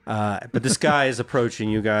 But this guy is approaching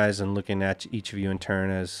you guys and looking at each of you in turn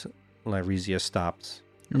as Lyresia stops.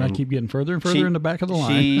 And I keep getting further and further She- in the back of the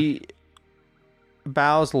line. She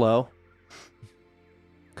bows low.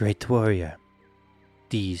 Great warrior,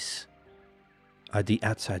 these are the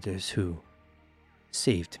outsiders who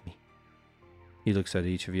saved me. He looks at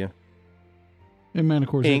each of you. And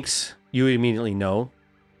Manicore's Inks, you immediately know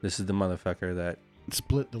this is the motherfucker that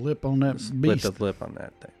split the lip on that split beast. the lip on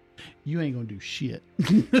that thing. You ain't gonna do shit.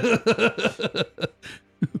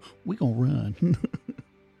 We gonna run.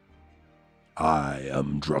 I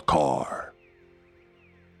am Drakkar.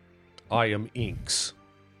 I am Inks.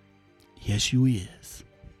 Yes, you is.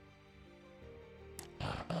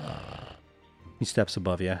 He steps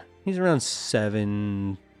above you. He's around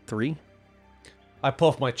 7'3". I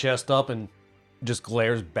puff my chest up and just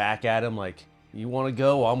glares back at him like, you want to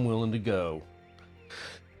go? I'm willing to go.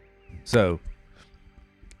 So,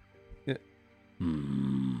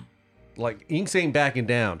 like, Inks ain't backing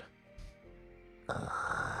down.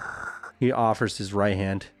 He offers his right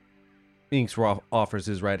hand. Inks offers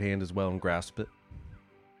his right hand as well and grasps it.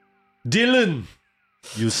 Dylan,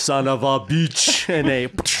 you son of a bitch.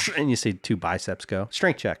 And you see two biceps go.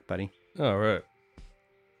 Strength check, buddy. All right.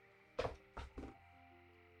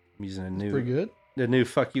 I'm using Pretty good. the new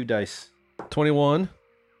fuck you dice. 21.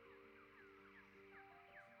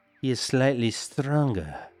 He is slightly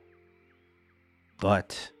stronger,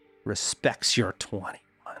 but respects your 21.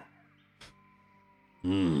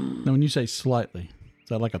 Now, when you say slightly, is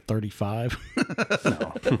that like a 35?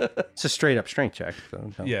 No, it's a straight up strength check.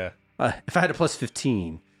 So no. Yeah. If I had a plus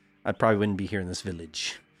 15, I probably wouldn't be here in this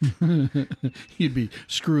village. You'd be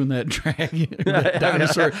screwing that dragon, that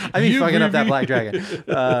dinosaur. I'd be fucking up that black dragon.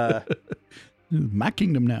 My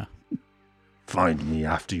kingdom now. Find me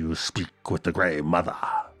after you speak with the Grey Mother.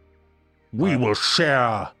 We will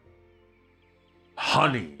share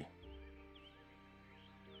honey.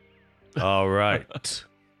 All right.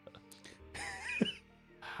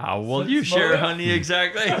 How will you share honey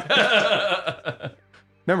exactly?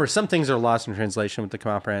 Remember, some things are lost in translation with the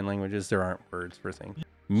comprehend languages. There aren't words for things.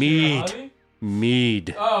 Mead.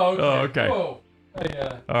 Mead. Oh, okay. Oh, okay.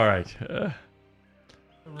 Whoa. All right.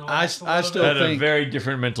 I still I had a think very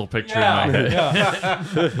different mental picture in my head.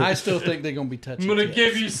 Yeah. I still think they're gonna be touching. I'm gonna tits.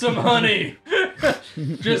 give you some honey.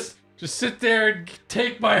 just sit there and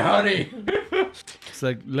take my honey. It's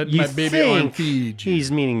like let You my baby on think feed you. He's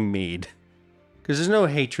meaning mead. Because there's no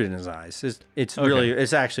hatred in his eyes. It's Okay. really,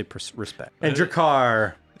 it's actually respect. And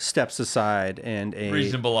Drakkar steps aside and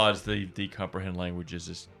Reasonable odds the comprehend languages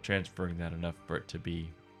is transferring that enough for it to be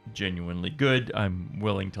genuinely good. I'm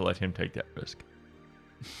willing to let him take that risk.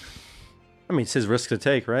 I mean, it's his risk to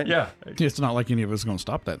take, right? Yeah. It's not like any of us are gonna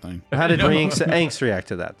stop that thing. How did Angst react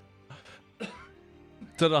to that?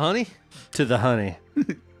 To the honey? To the honey.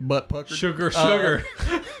 Butt pucker. Sugar.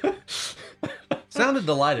 Sounded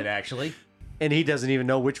delighted, actually. And he doesn't even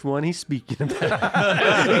know which one he's speaking about.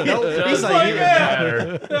 He's like,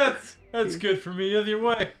 matter. That's good for me either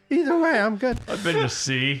way. Either way, I'm good. I've been to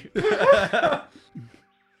sea.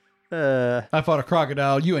 I fought a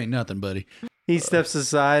crocodile. You ain't nothing, buddy. He steps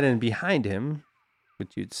aside, and behind him,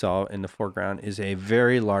 which you saw in the foreground, is a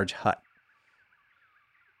very large hut.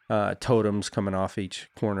 Totems coming off each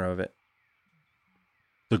corner of it.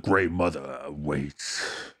 The Grey Mother waits.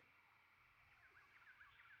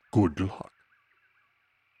 Good luck.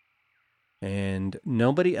 And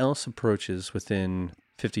nobody else approaches within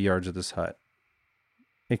 50 yards of this hut,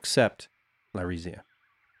 except Larizia.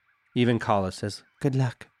 Even Kala says, "Good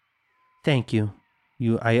luck. Thank you.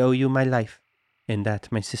 I owe you my life, and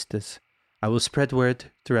that, my sisters. I will spread word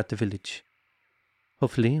throughout the village.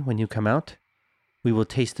 Hopefully, when you come out, we will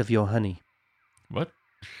taste of your honey. What?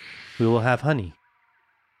 We will have honey.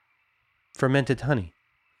 Fermented honey.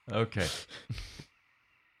 Okay.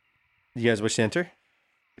 You guys wish to enter?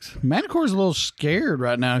 Manicore's a little scared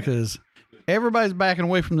right now because everybody's backing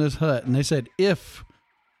away from this hut, and they said if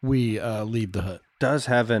we leave the hut. Does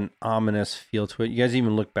have an ominous feel to it. You guys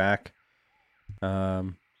even look back a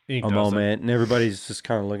moment, and everybody's just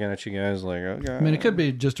kind of looking at you guys like, okay. I mean, it could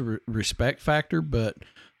be just a respect factor, but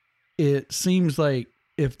it seems like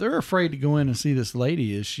if they're afraid to go in and see this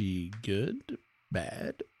lady, is she good,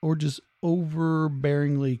 bad, or just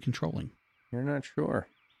overbearingly controlling? You're not sure.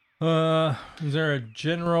 Is there a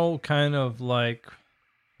general kind of like,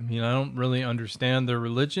 I mean, I don't really understand their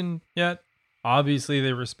religion yet. Obviously,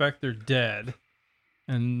 they respect their dead.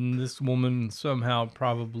 And this woman somehow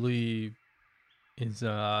probably is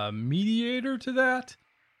a mediator to that.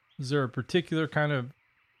 Is there a particular kind of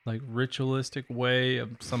like ritualistic way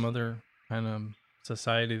of some other kind of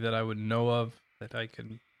society that I would know of that I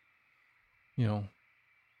could,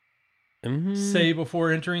 say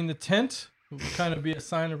before entering the tent? It would kind of be a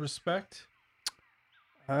sign of respect.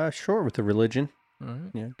 Sure, with the religion. All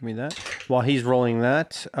right. Yeah, give me that. While he's rolling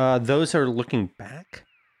that, those are looking back.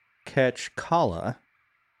 Catch Kala,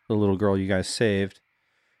 the little girl you guys saved,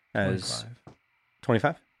 as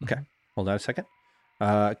 25. Okay, hold on a second.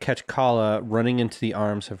 Catch Kala running into the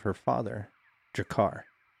arms of her father, Drakkar.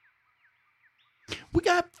 We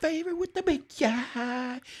got favor with the big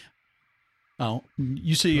guy. Oh,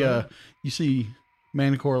 you see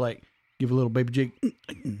Manicore like give a little baby jig.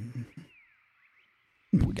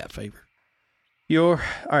 We got favor. All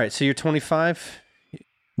right. So you're 25.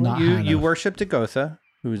 Not high You enough. worship Dagotha,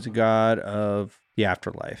 who is the god of the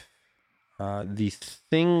afterlife. The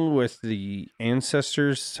thing with the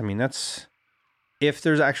ancestors, I mean, that's if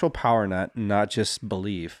there's actual power in that, not just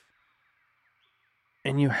belief.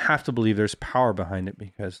 And you have to believe there's power behind it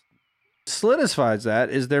because solidifies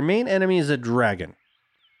that is their main enemy is a dragon.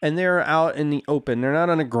 And they're out in the open. They're not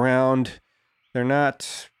on the ground. You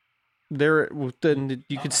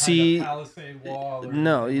could see.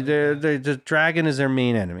 The dragon is their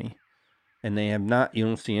main enemy. And they have not, you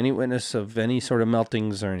don't see any witness of any sort of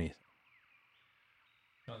meltings or anything.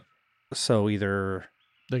 So either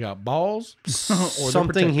They got balls? Or they're Something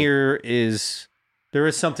protected? here is, there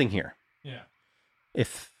is something here. Yeah.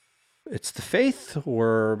 If it's the faith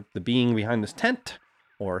or the being behind this tent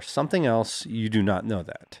or something else, you do not know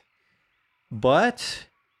that. But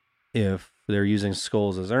if they're using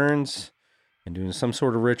skulls as urns and doing some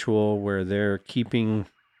sort of ritual where they're keeping,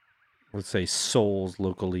 let's say, souls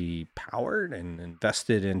locally powered and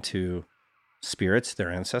invested into spirits,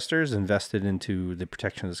 their ancestors, invested into the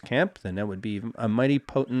protection of this camp, then that would be a mighty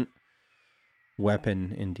potent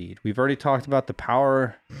weapon indeed. We've already talked about the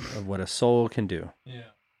power of what a soul can do.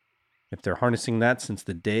 Yeah. If they're harnessing that since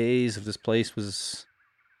the days of this place was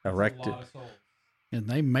erected. A lot of souls. And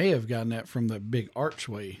they may have gotten that from the big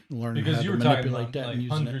archway, learning Because how you to were talking manipulate about that like and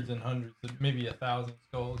using hundreds and hundreds, maybe 1,000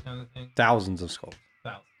 skulls kind of thing. Thousands of skulls.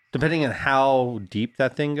 Thousands. Depending on how deep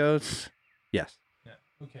that thing goes, yes. Yeah.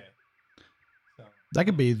 Okay. So, it. That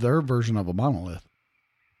could be their version of a monolith.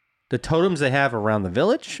 The totems they have around the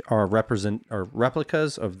village are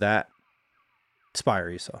replicas of that spire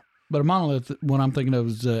you saw. But a monolith, what I'm thinking of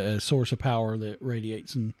is a source of power that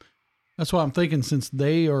radiates. And that's why I'm thinking, since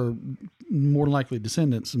they are more than likely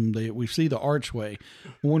descendants and we see the archway, I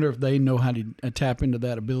wonder if they know how to tap into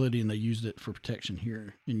that ability and they used it for protection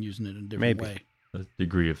here and using it in a different Maybe. way. A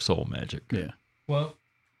degree of soul magic. Yeah. well,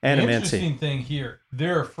 the Animancy. interesting thing here,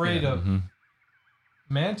 they're afraid of Mhm.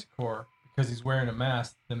 Manticore because he's wearing a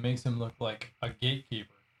mask that makes him look like a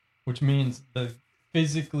gatekeeper, which means they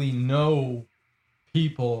physically know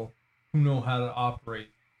people who know how to operate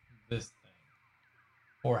this thing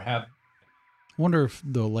or have. I wonder if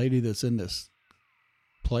the lady that's in this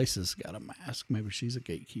place has got a mask. Maybe she's a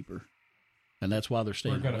gatekeeper. And that's why they're We're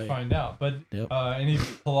staying going away. to find out. But Yep. any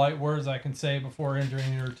polite words I can say before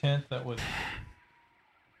entering your tent that would.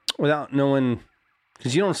 Without knowing,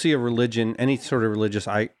 because you don't see a religion, any sort of religious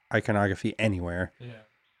iconography anywhere. Yeah.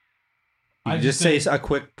 You I just say a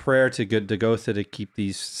quick prayer to Gotha to keep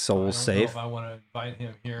these souls I don't know safe. if I want to invite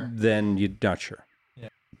him here. Then you're not sure.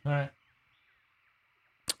 All right.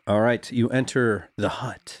 All right, you enter the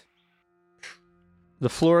hut. The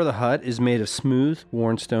floor of the hut is made of smooth,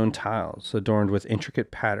 worn stone tiles adorned with intricate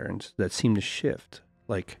patterns that seem to shift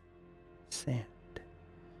like sand.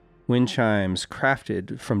 Wind chimes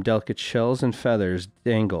crafted from delicate shells and feathers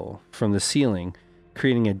dangle from the ceiling,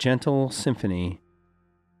 creating a gentle symphony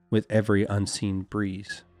with every unseen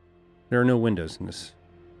breeze. There are no windows in this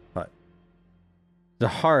hut. The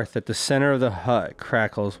hearth at the center of the hut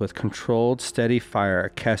crackles with controlled, steady fire,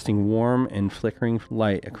 casting warm and flickering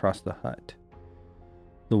light across the hut.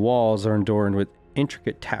 The walls are adorned with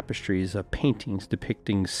intricate tapestries of paintings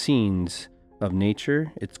depicting scenes of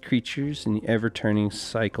nature, its creatures, and the ever-turning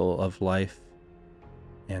cycle of life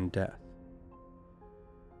and death.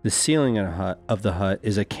 The ceiling of the hut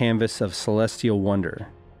is a canvas of celestial wonder,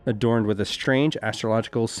 adorned with the strange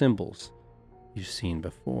astrological symbols you've seen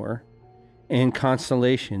before, and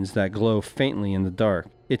constellations that glow faintly in the dark.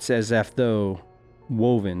 It's as if though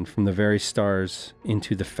woven from the very stars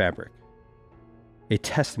into the fabric. A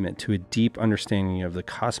testament to a deep understanding of the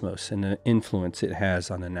cosmos and the influence it has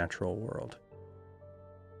on the natural world.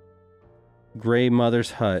 Grey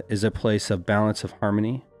Mother's hut is a place of balance of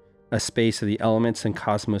harmony, a space of the elements and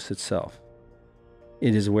cosmos itself.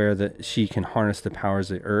 It is where she can harness the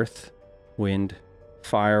powers of earth, wind,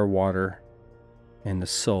 fire, water, and the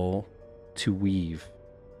soul to weave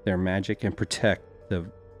their magic and protect the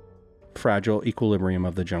fragile equilibrium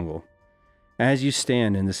of the jungle. As you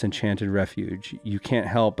stand in this enchanted refuge, you can't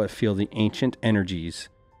help but feel the ancient energies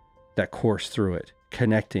that course through it,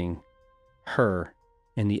 connecting her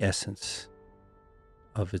in the essence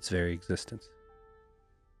of its very existence.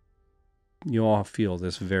 You all feel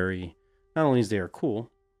this very, not only is they are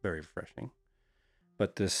cool, very refreshing,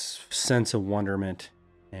 but this sense of wonderment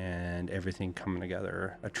and everything coming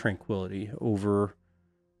together, a tranquility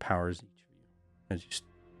overpowers each of you as you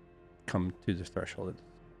come to the threshold.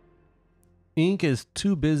 Ink is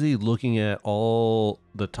too busy looking at all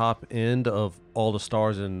the top end of all the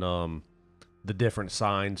stars and the different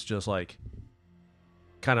signs, just like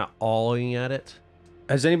kind of awing at it.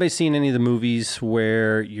 Has anybody seen any of the movies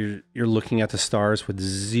where you're looking at the stars with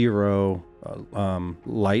zero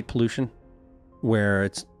light pollution, where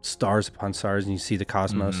it's stars upon stars and you see the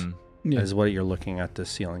cosmos? Mhm. Yeah. Is what you're looking at the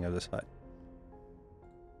ceiling of this hut.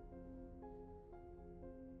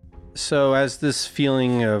 So as this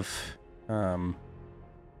feeling of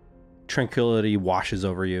tranquility washes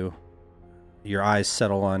over you, your eyes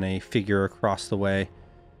settle on a figure across the way,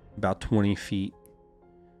 about 20 feet.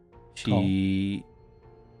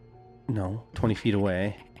 No, 20 feet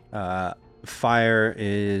away. Fire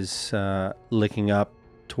is licking up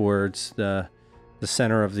towards the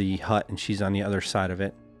center of the hut, and she's on the other side of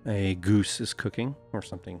it. A goose is cooking, or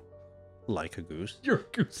something like a goose. Your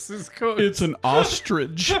goose is cooked. It's an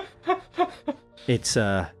ostrich. Its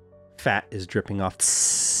fat is dripping off,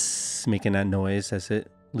 making that noise as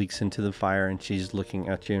it leaks into the fire, and she's looking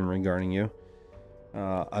at you and regarding you.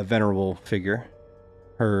 A venerable figure.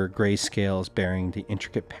 Her gray scales bearing the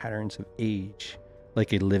intricate patterns of age,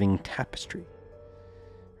 like a living tapestry.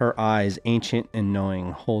 Her eyes, ancient and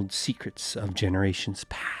knowing, hold secrets of generations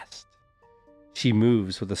past. She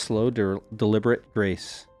moves with a slow, deliberate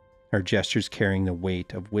grace, her gestures carrying the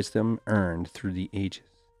weight of wisdom earned through the ages.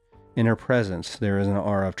 In her presence, there is an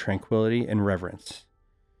aura of tranquility and reverence,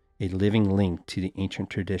 a living link to the ancient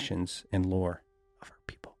traditions and lore of her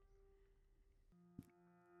people.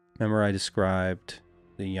 Remember, I described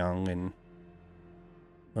the young and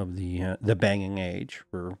of the banging age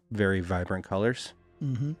were very vibrant colors.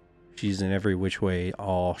 Mm-hmm. She's in every which way,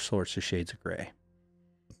 all sorts of shades of gray.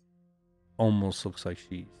 Almost looks like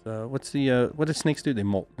she's what do snakes do? They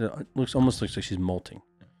molt. Almost looks like she's molting.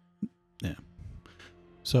 Yeah.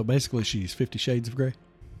 So basically, she's 50 Shades of Grey.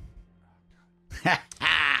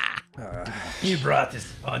 You brought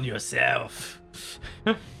this on yourself.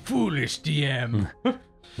 Foolish DM.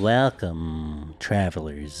 Welcome,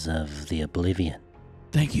 travelers of the Oblivion.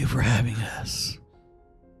 Thank you for having us.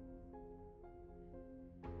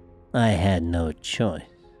 I had no choice.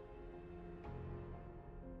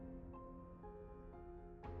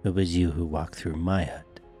 It was you who walked through my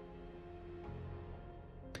hut.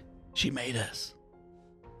 She made us.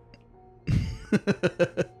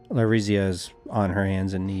 Larizia is on her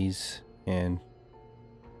hands and knees and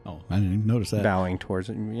Oh, I didn't even notice that. bowing towards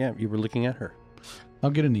it. Yeah, you were looking at her. I'll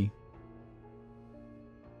get a knee.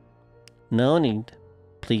 No need.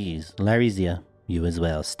 Please, Larizia, you as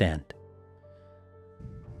well, stand.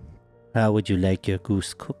 How would you like your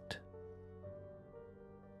goose cooked?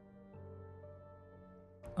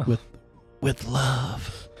 With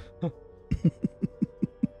love. I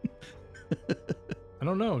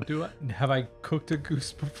don't know. Have I cooked a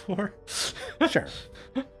goose before? Sure.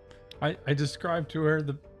 I described to her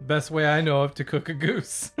the best way I know of to cook a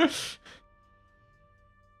goose.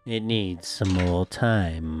 It needs some more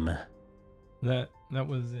time. That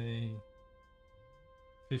was a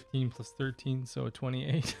 15 plus 13, so a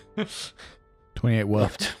 28. 28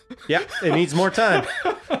 what? Yeah, it needs more time.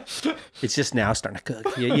 It's just now starting to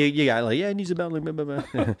cook. You got like, yeah, it needs about like, blah, blah,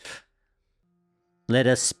 blah. Let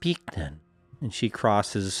us speak then. And she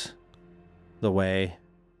crosses the way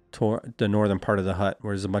toward the northern part of the hut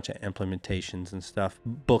where there's a bunch of implementations and stuff.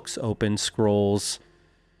 Books open, scrolls,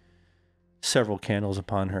 several candles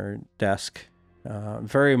upon her desk.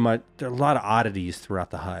 Very much, there are a lot of oddities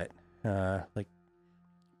throughout the hut, like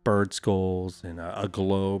bird skulls and a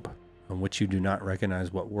globe on which you do not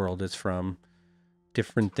recognize what world it's from.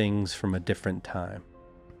 Different things from a different time.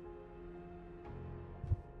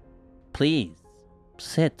 Please,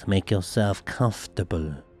 sit, make yourself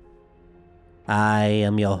comfortable. I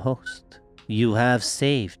am your host. You have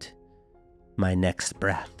saved my next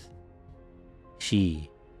breath. She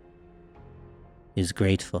is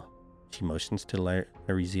grateful. She motions to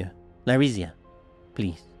Larizia. Larizia,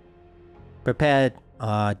 please, prepare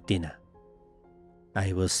our dinner.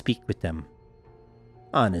 I will speak with them,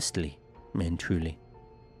 honestly and truly.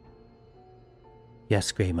 Yes,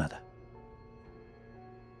 Grey Mother.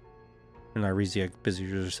 And Larizia busies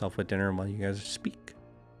herself with dinner while you guys speak.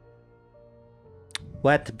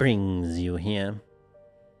 What brings you here,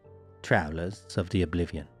 travelers of the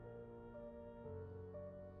Oblivion?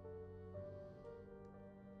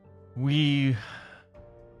 We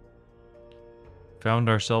found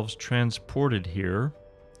ourselves transported here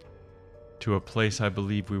to a place I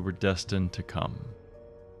believe we were destined to come.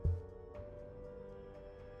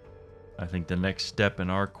 I think the next step in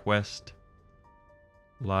our quest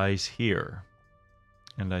lies here,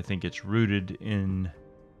 and I think it's rooted in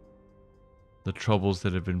the troubles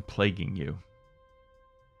that have been plaguing you.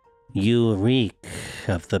 You reek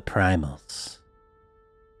of the primals.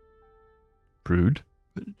 Brood?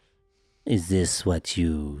 Is this what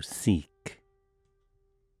you seek?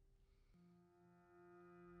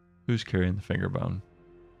 Who's carrying the finger bone?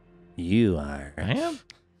 You are. I am?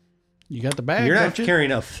 You got the bag, You're not don't you?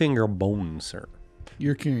 carrying a finger bone, sir.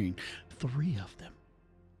 You're carrying 3 of them.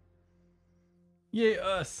 Yay,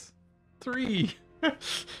 us. 3. I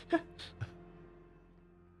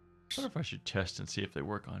wonder if I should test and see if they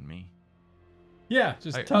work on me. Yeah,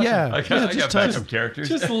 just I- touch Yeah. them. I got just touch backup characters.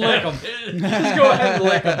 Just lick them. Just go ahead and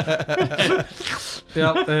lick them.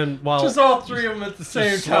 Yep, and while Just all 3 of them at the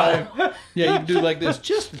same time. Yeah, you can do like this.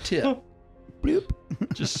 Just the tip. Bloop.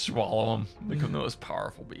 Just swallow them. Become the most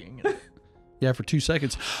powerful being. Yeah, for 2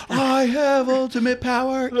 seconds. I have ultimate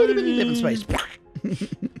power. Live in space.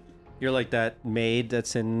 You're like that maid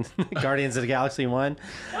that's in Guardians of the Galaxy 1.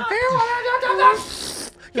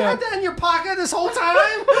 You had that in your pocket this whole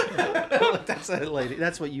time? That's a lady.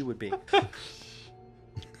 That's what you would be.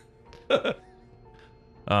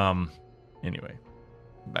 Anyway,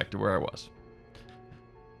 back to where I was.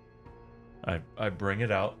 I bring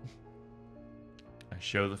it out. I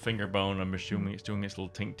show the finger bone. I'm assuming it's doing its little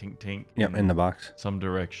tink, tink, tink. Yep, in the box. Some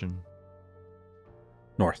direction.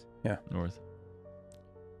 North. Yeah. North.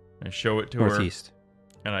 I show it to Northeast. her.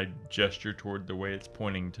 And I gesture toward the way it's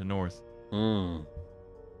pointing to north. Mm.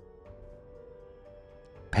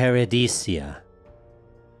 Paradisia.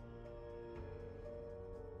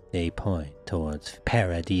 They point towards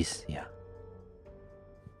Paradisia.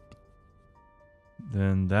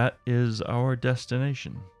 Then that is our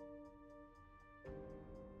destination.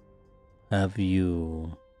 Have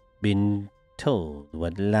you been told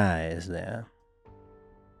what lies there?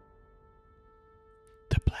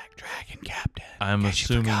 The Black Dragon, Captain. I'm Guess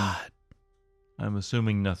you forgot.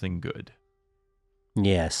 assuming nothing good.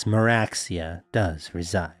 Yes, Meraxia does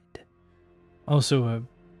reside. Also a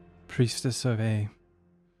priestess of a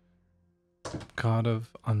god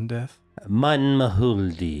of undeath. Mun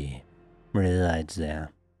Mahuldi resides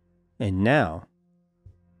there. And now,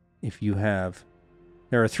 if you have...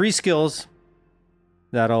 There are 3 skills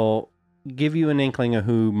that'll give you an inkling of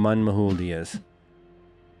who Mun Mahuldi is.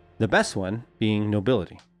 The best one being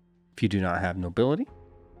nobility. If you do not have nobility,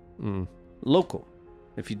 local.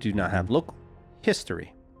 If you do not have local,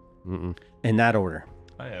 history. In that order.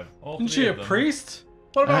 I have all Isn't three she of a them. priest?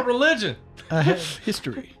 What about religion? I have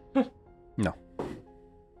history. No.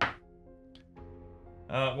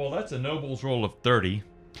 Well, that's a noble's roll of 30.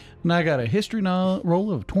 And I got a history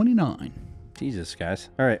roll of 29. Jesus, guys.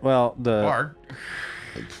 All right. Well, the... Bard.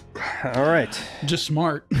 All right. Just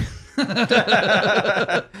smart.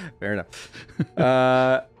 Fair enough.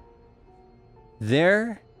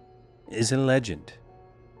 There is a legend,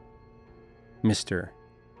 Mr.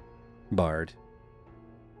 Bard,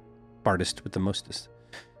 Bardist with the mostest,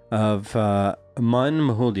 of Mun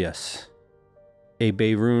Mahuldius, a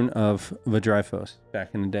Beirun of Vadryphos back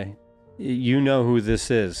in the day. You know who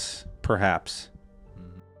this is, perhaps.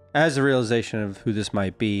 As the realization of who this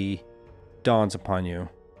might be dawns upon you,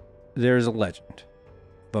 there is a legend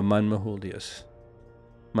of a Mun Mahuldi,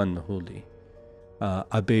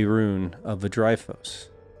 a Beirun of Vadryphos.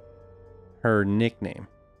 Her nickname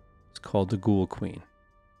is called the Ghoul Queen.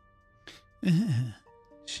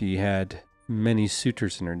 She had many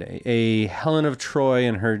suitors in her day, a Helen of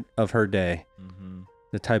Troy of her day,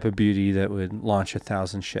 the type of beauty that would launch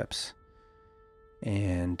 1,000 ships.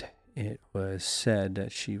 And it was said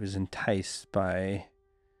that she was enticed by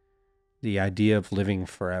the idea of living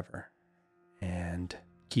forever and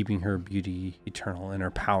keeping her beauty eternal and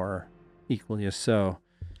her power equally as so.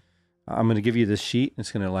 I'm going to give you this sheet.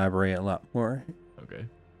 It's going to elaborate a lot more. Okay.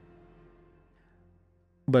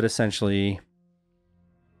 But essentially,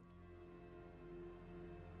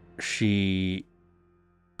 she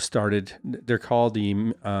started, they're called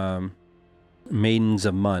the Maidens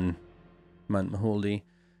of Mun Mahuldi,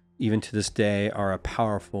 even to this day, are a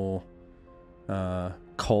powerful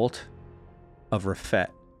cult of Rafet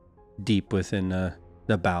deep within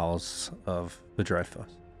the bowels of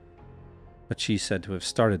Vadryphos. But she's said to have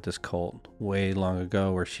started this cult way long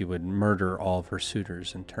ago, where she would murder all of her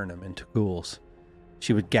suitors and turn them into ghouls.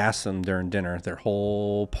 She would gas them during dinner, their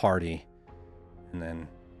whole party, and then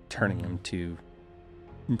turning them to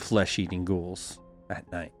flesh-eating ghouls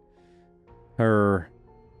at night. Her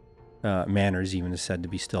manor is even said to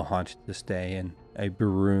be still haunted to this day in a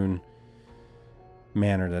Beirun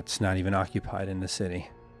manor that's not even occupied in the city.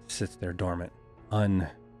 It sits there dormant,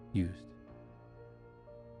 unused.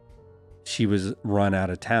 She was run out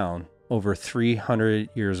of town over 300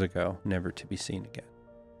 years ago, never to be seen again.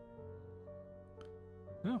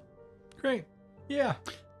 Oh, great. Yeah.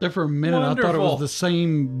 There for a minute, I thought it Wonderful. was the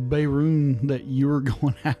same Beirun that you were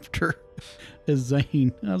going after as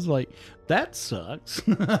Zane. I was like, that sucks.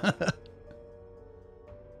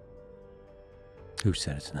 Who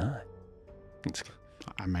said it's not?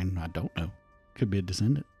 I mean, I don't know. Could be a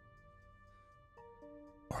descendant.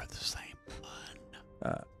 Or the same one.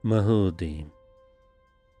 Mahuldi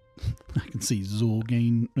I can see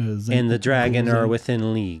Zulgane. Zane and the dragon are Zulgane.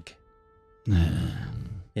 within league.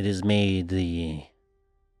 It has made the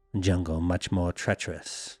jungle much more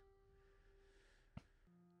treacherous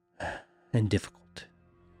and difficult.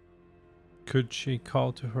 Could she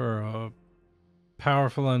call to her a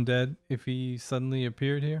powerful undead if he suddenly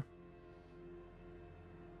appeared here?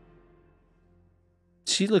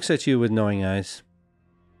 She looks at you with knowing eyes.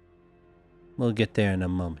 We'll get there in a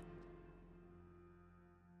moment.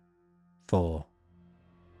 For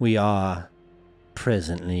we are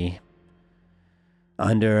presently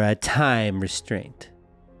under a time restraint.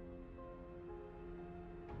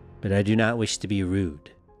 But I do not wish to be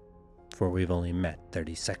rude, for we've only met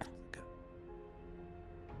 30 seconds ago.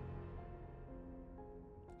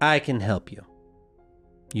 I can help you.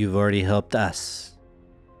 You've already helped us.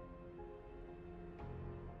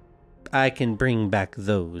 I can bring back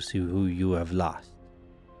those who you have lost.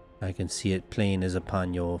 I can see it plain as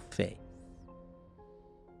upon your face.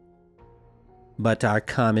 But our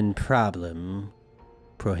common problem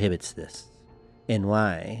prohibits this, and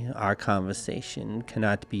why our conversation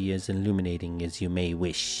cannot be as illuminating as you may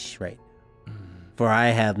wish right now. For I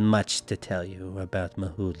have much to tell you about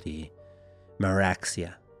Mahuli,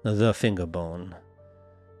 Maraxia, the Fingerbone,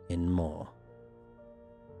 and more.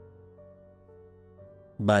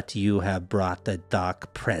 But you have brought a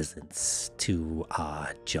dark presence to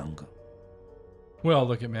our jungle. Well,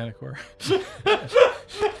 look at Manticore.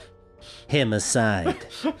 Him aside.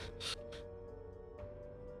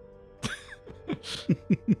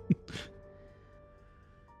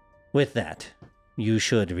 With that, you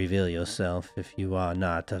should reveal yourself if you are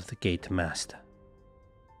not of the Gate Master.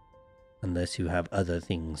 Unless you have other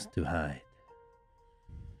things to hide.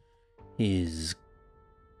 His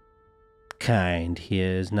kind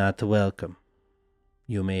here is not welcome.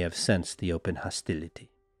 You may have sensed the open hostility.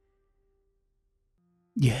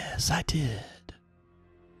 Yes, I did.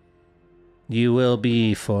 You will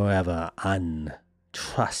be forever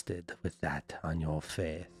untrusted with that on your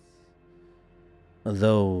face.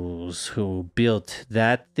 Those who built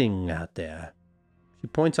that thing out there. She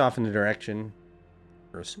points off in the direction,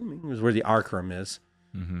 we're assuming, is where the Arkham is.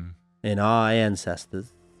 Mm-hmm. And our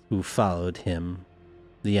ancestors who followed him,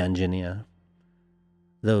 the engineer.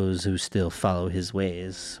 Those who still follow his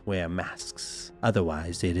ways wear masks.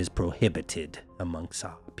 Otherwise, it is prohibited amongst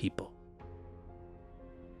our people.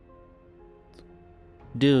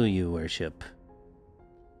 Do you worship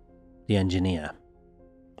the engineer?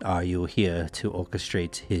 Are you here to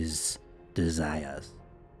orchestrate his desires?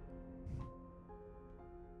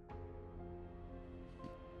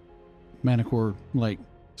 Manticore,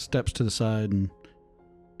 steps to the side and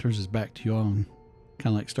turns his back to y'all and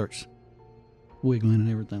kind of starts wiggling and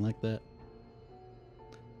everything like that.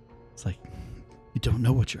 It's like, you don't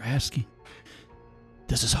know what you're asking.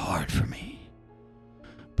 This is hard for me,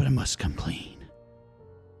 but I must come clean.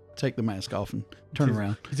 Take the mask off and turn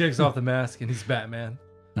around. He takes off the mask and he's Batman.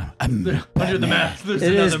 I'm Under the mask, there's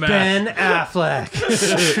It is another mask. Ben Affleck.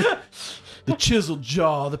 The chiseled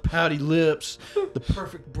jaw, the pouty lips, the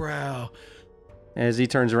perfect brow. As he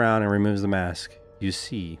turns around and removes the mask, you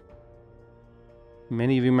see.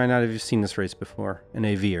 Many of you might not have seen this race before. An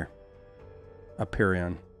Avir. A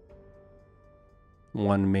Pyrrhion.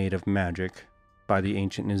 One made of magic by the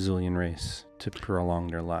ancient Nizulian race to prolong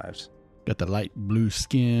their lives. Got the light blue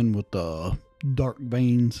skin with the dark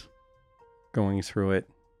veins. Going through it.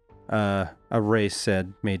 A race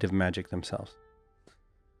said made of magic themselves.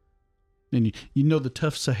 And you know the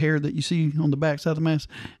tufts of hair that you see on the backside of the mask?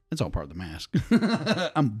 It's all part of the mask.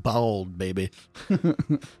 I'm bald, baby.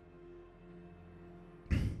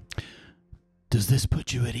 Does this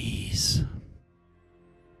put you at ease?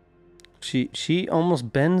 She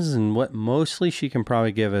almost bends in what mostly she can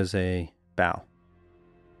probably give as a bow.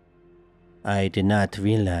 I did not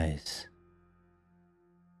realize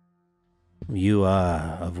you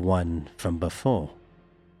are of one from before.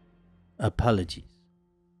 Apologies.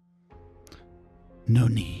 No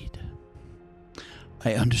need.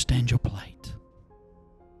 I understand your plight.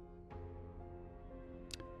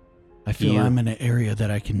 I feel I'm in an area that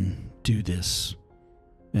I can do this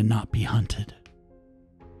and not be hunted.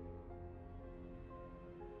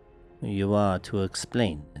 You are to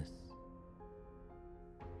explain this.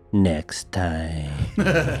 Next time.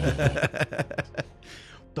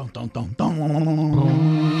 Dun, dun, dun, dun.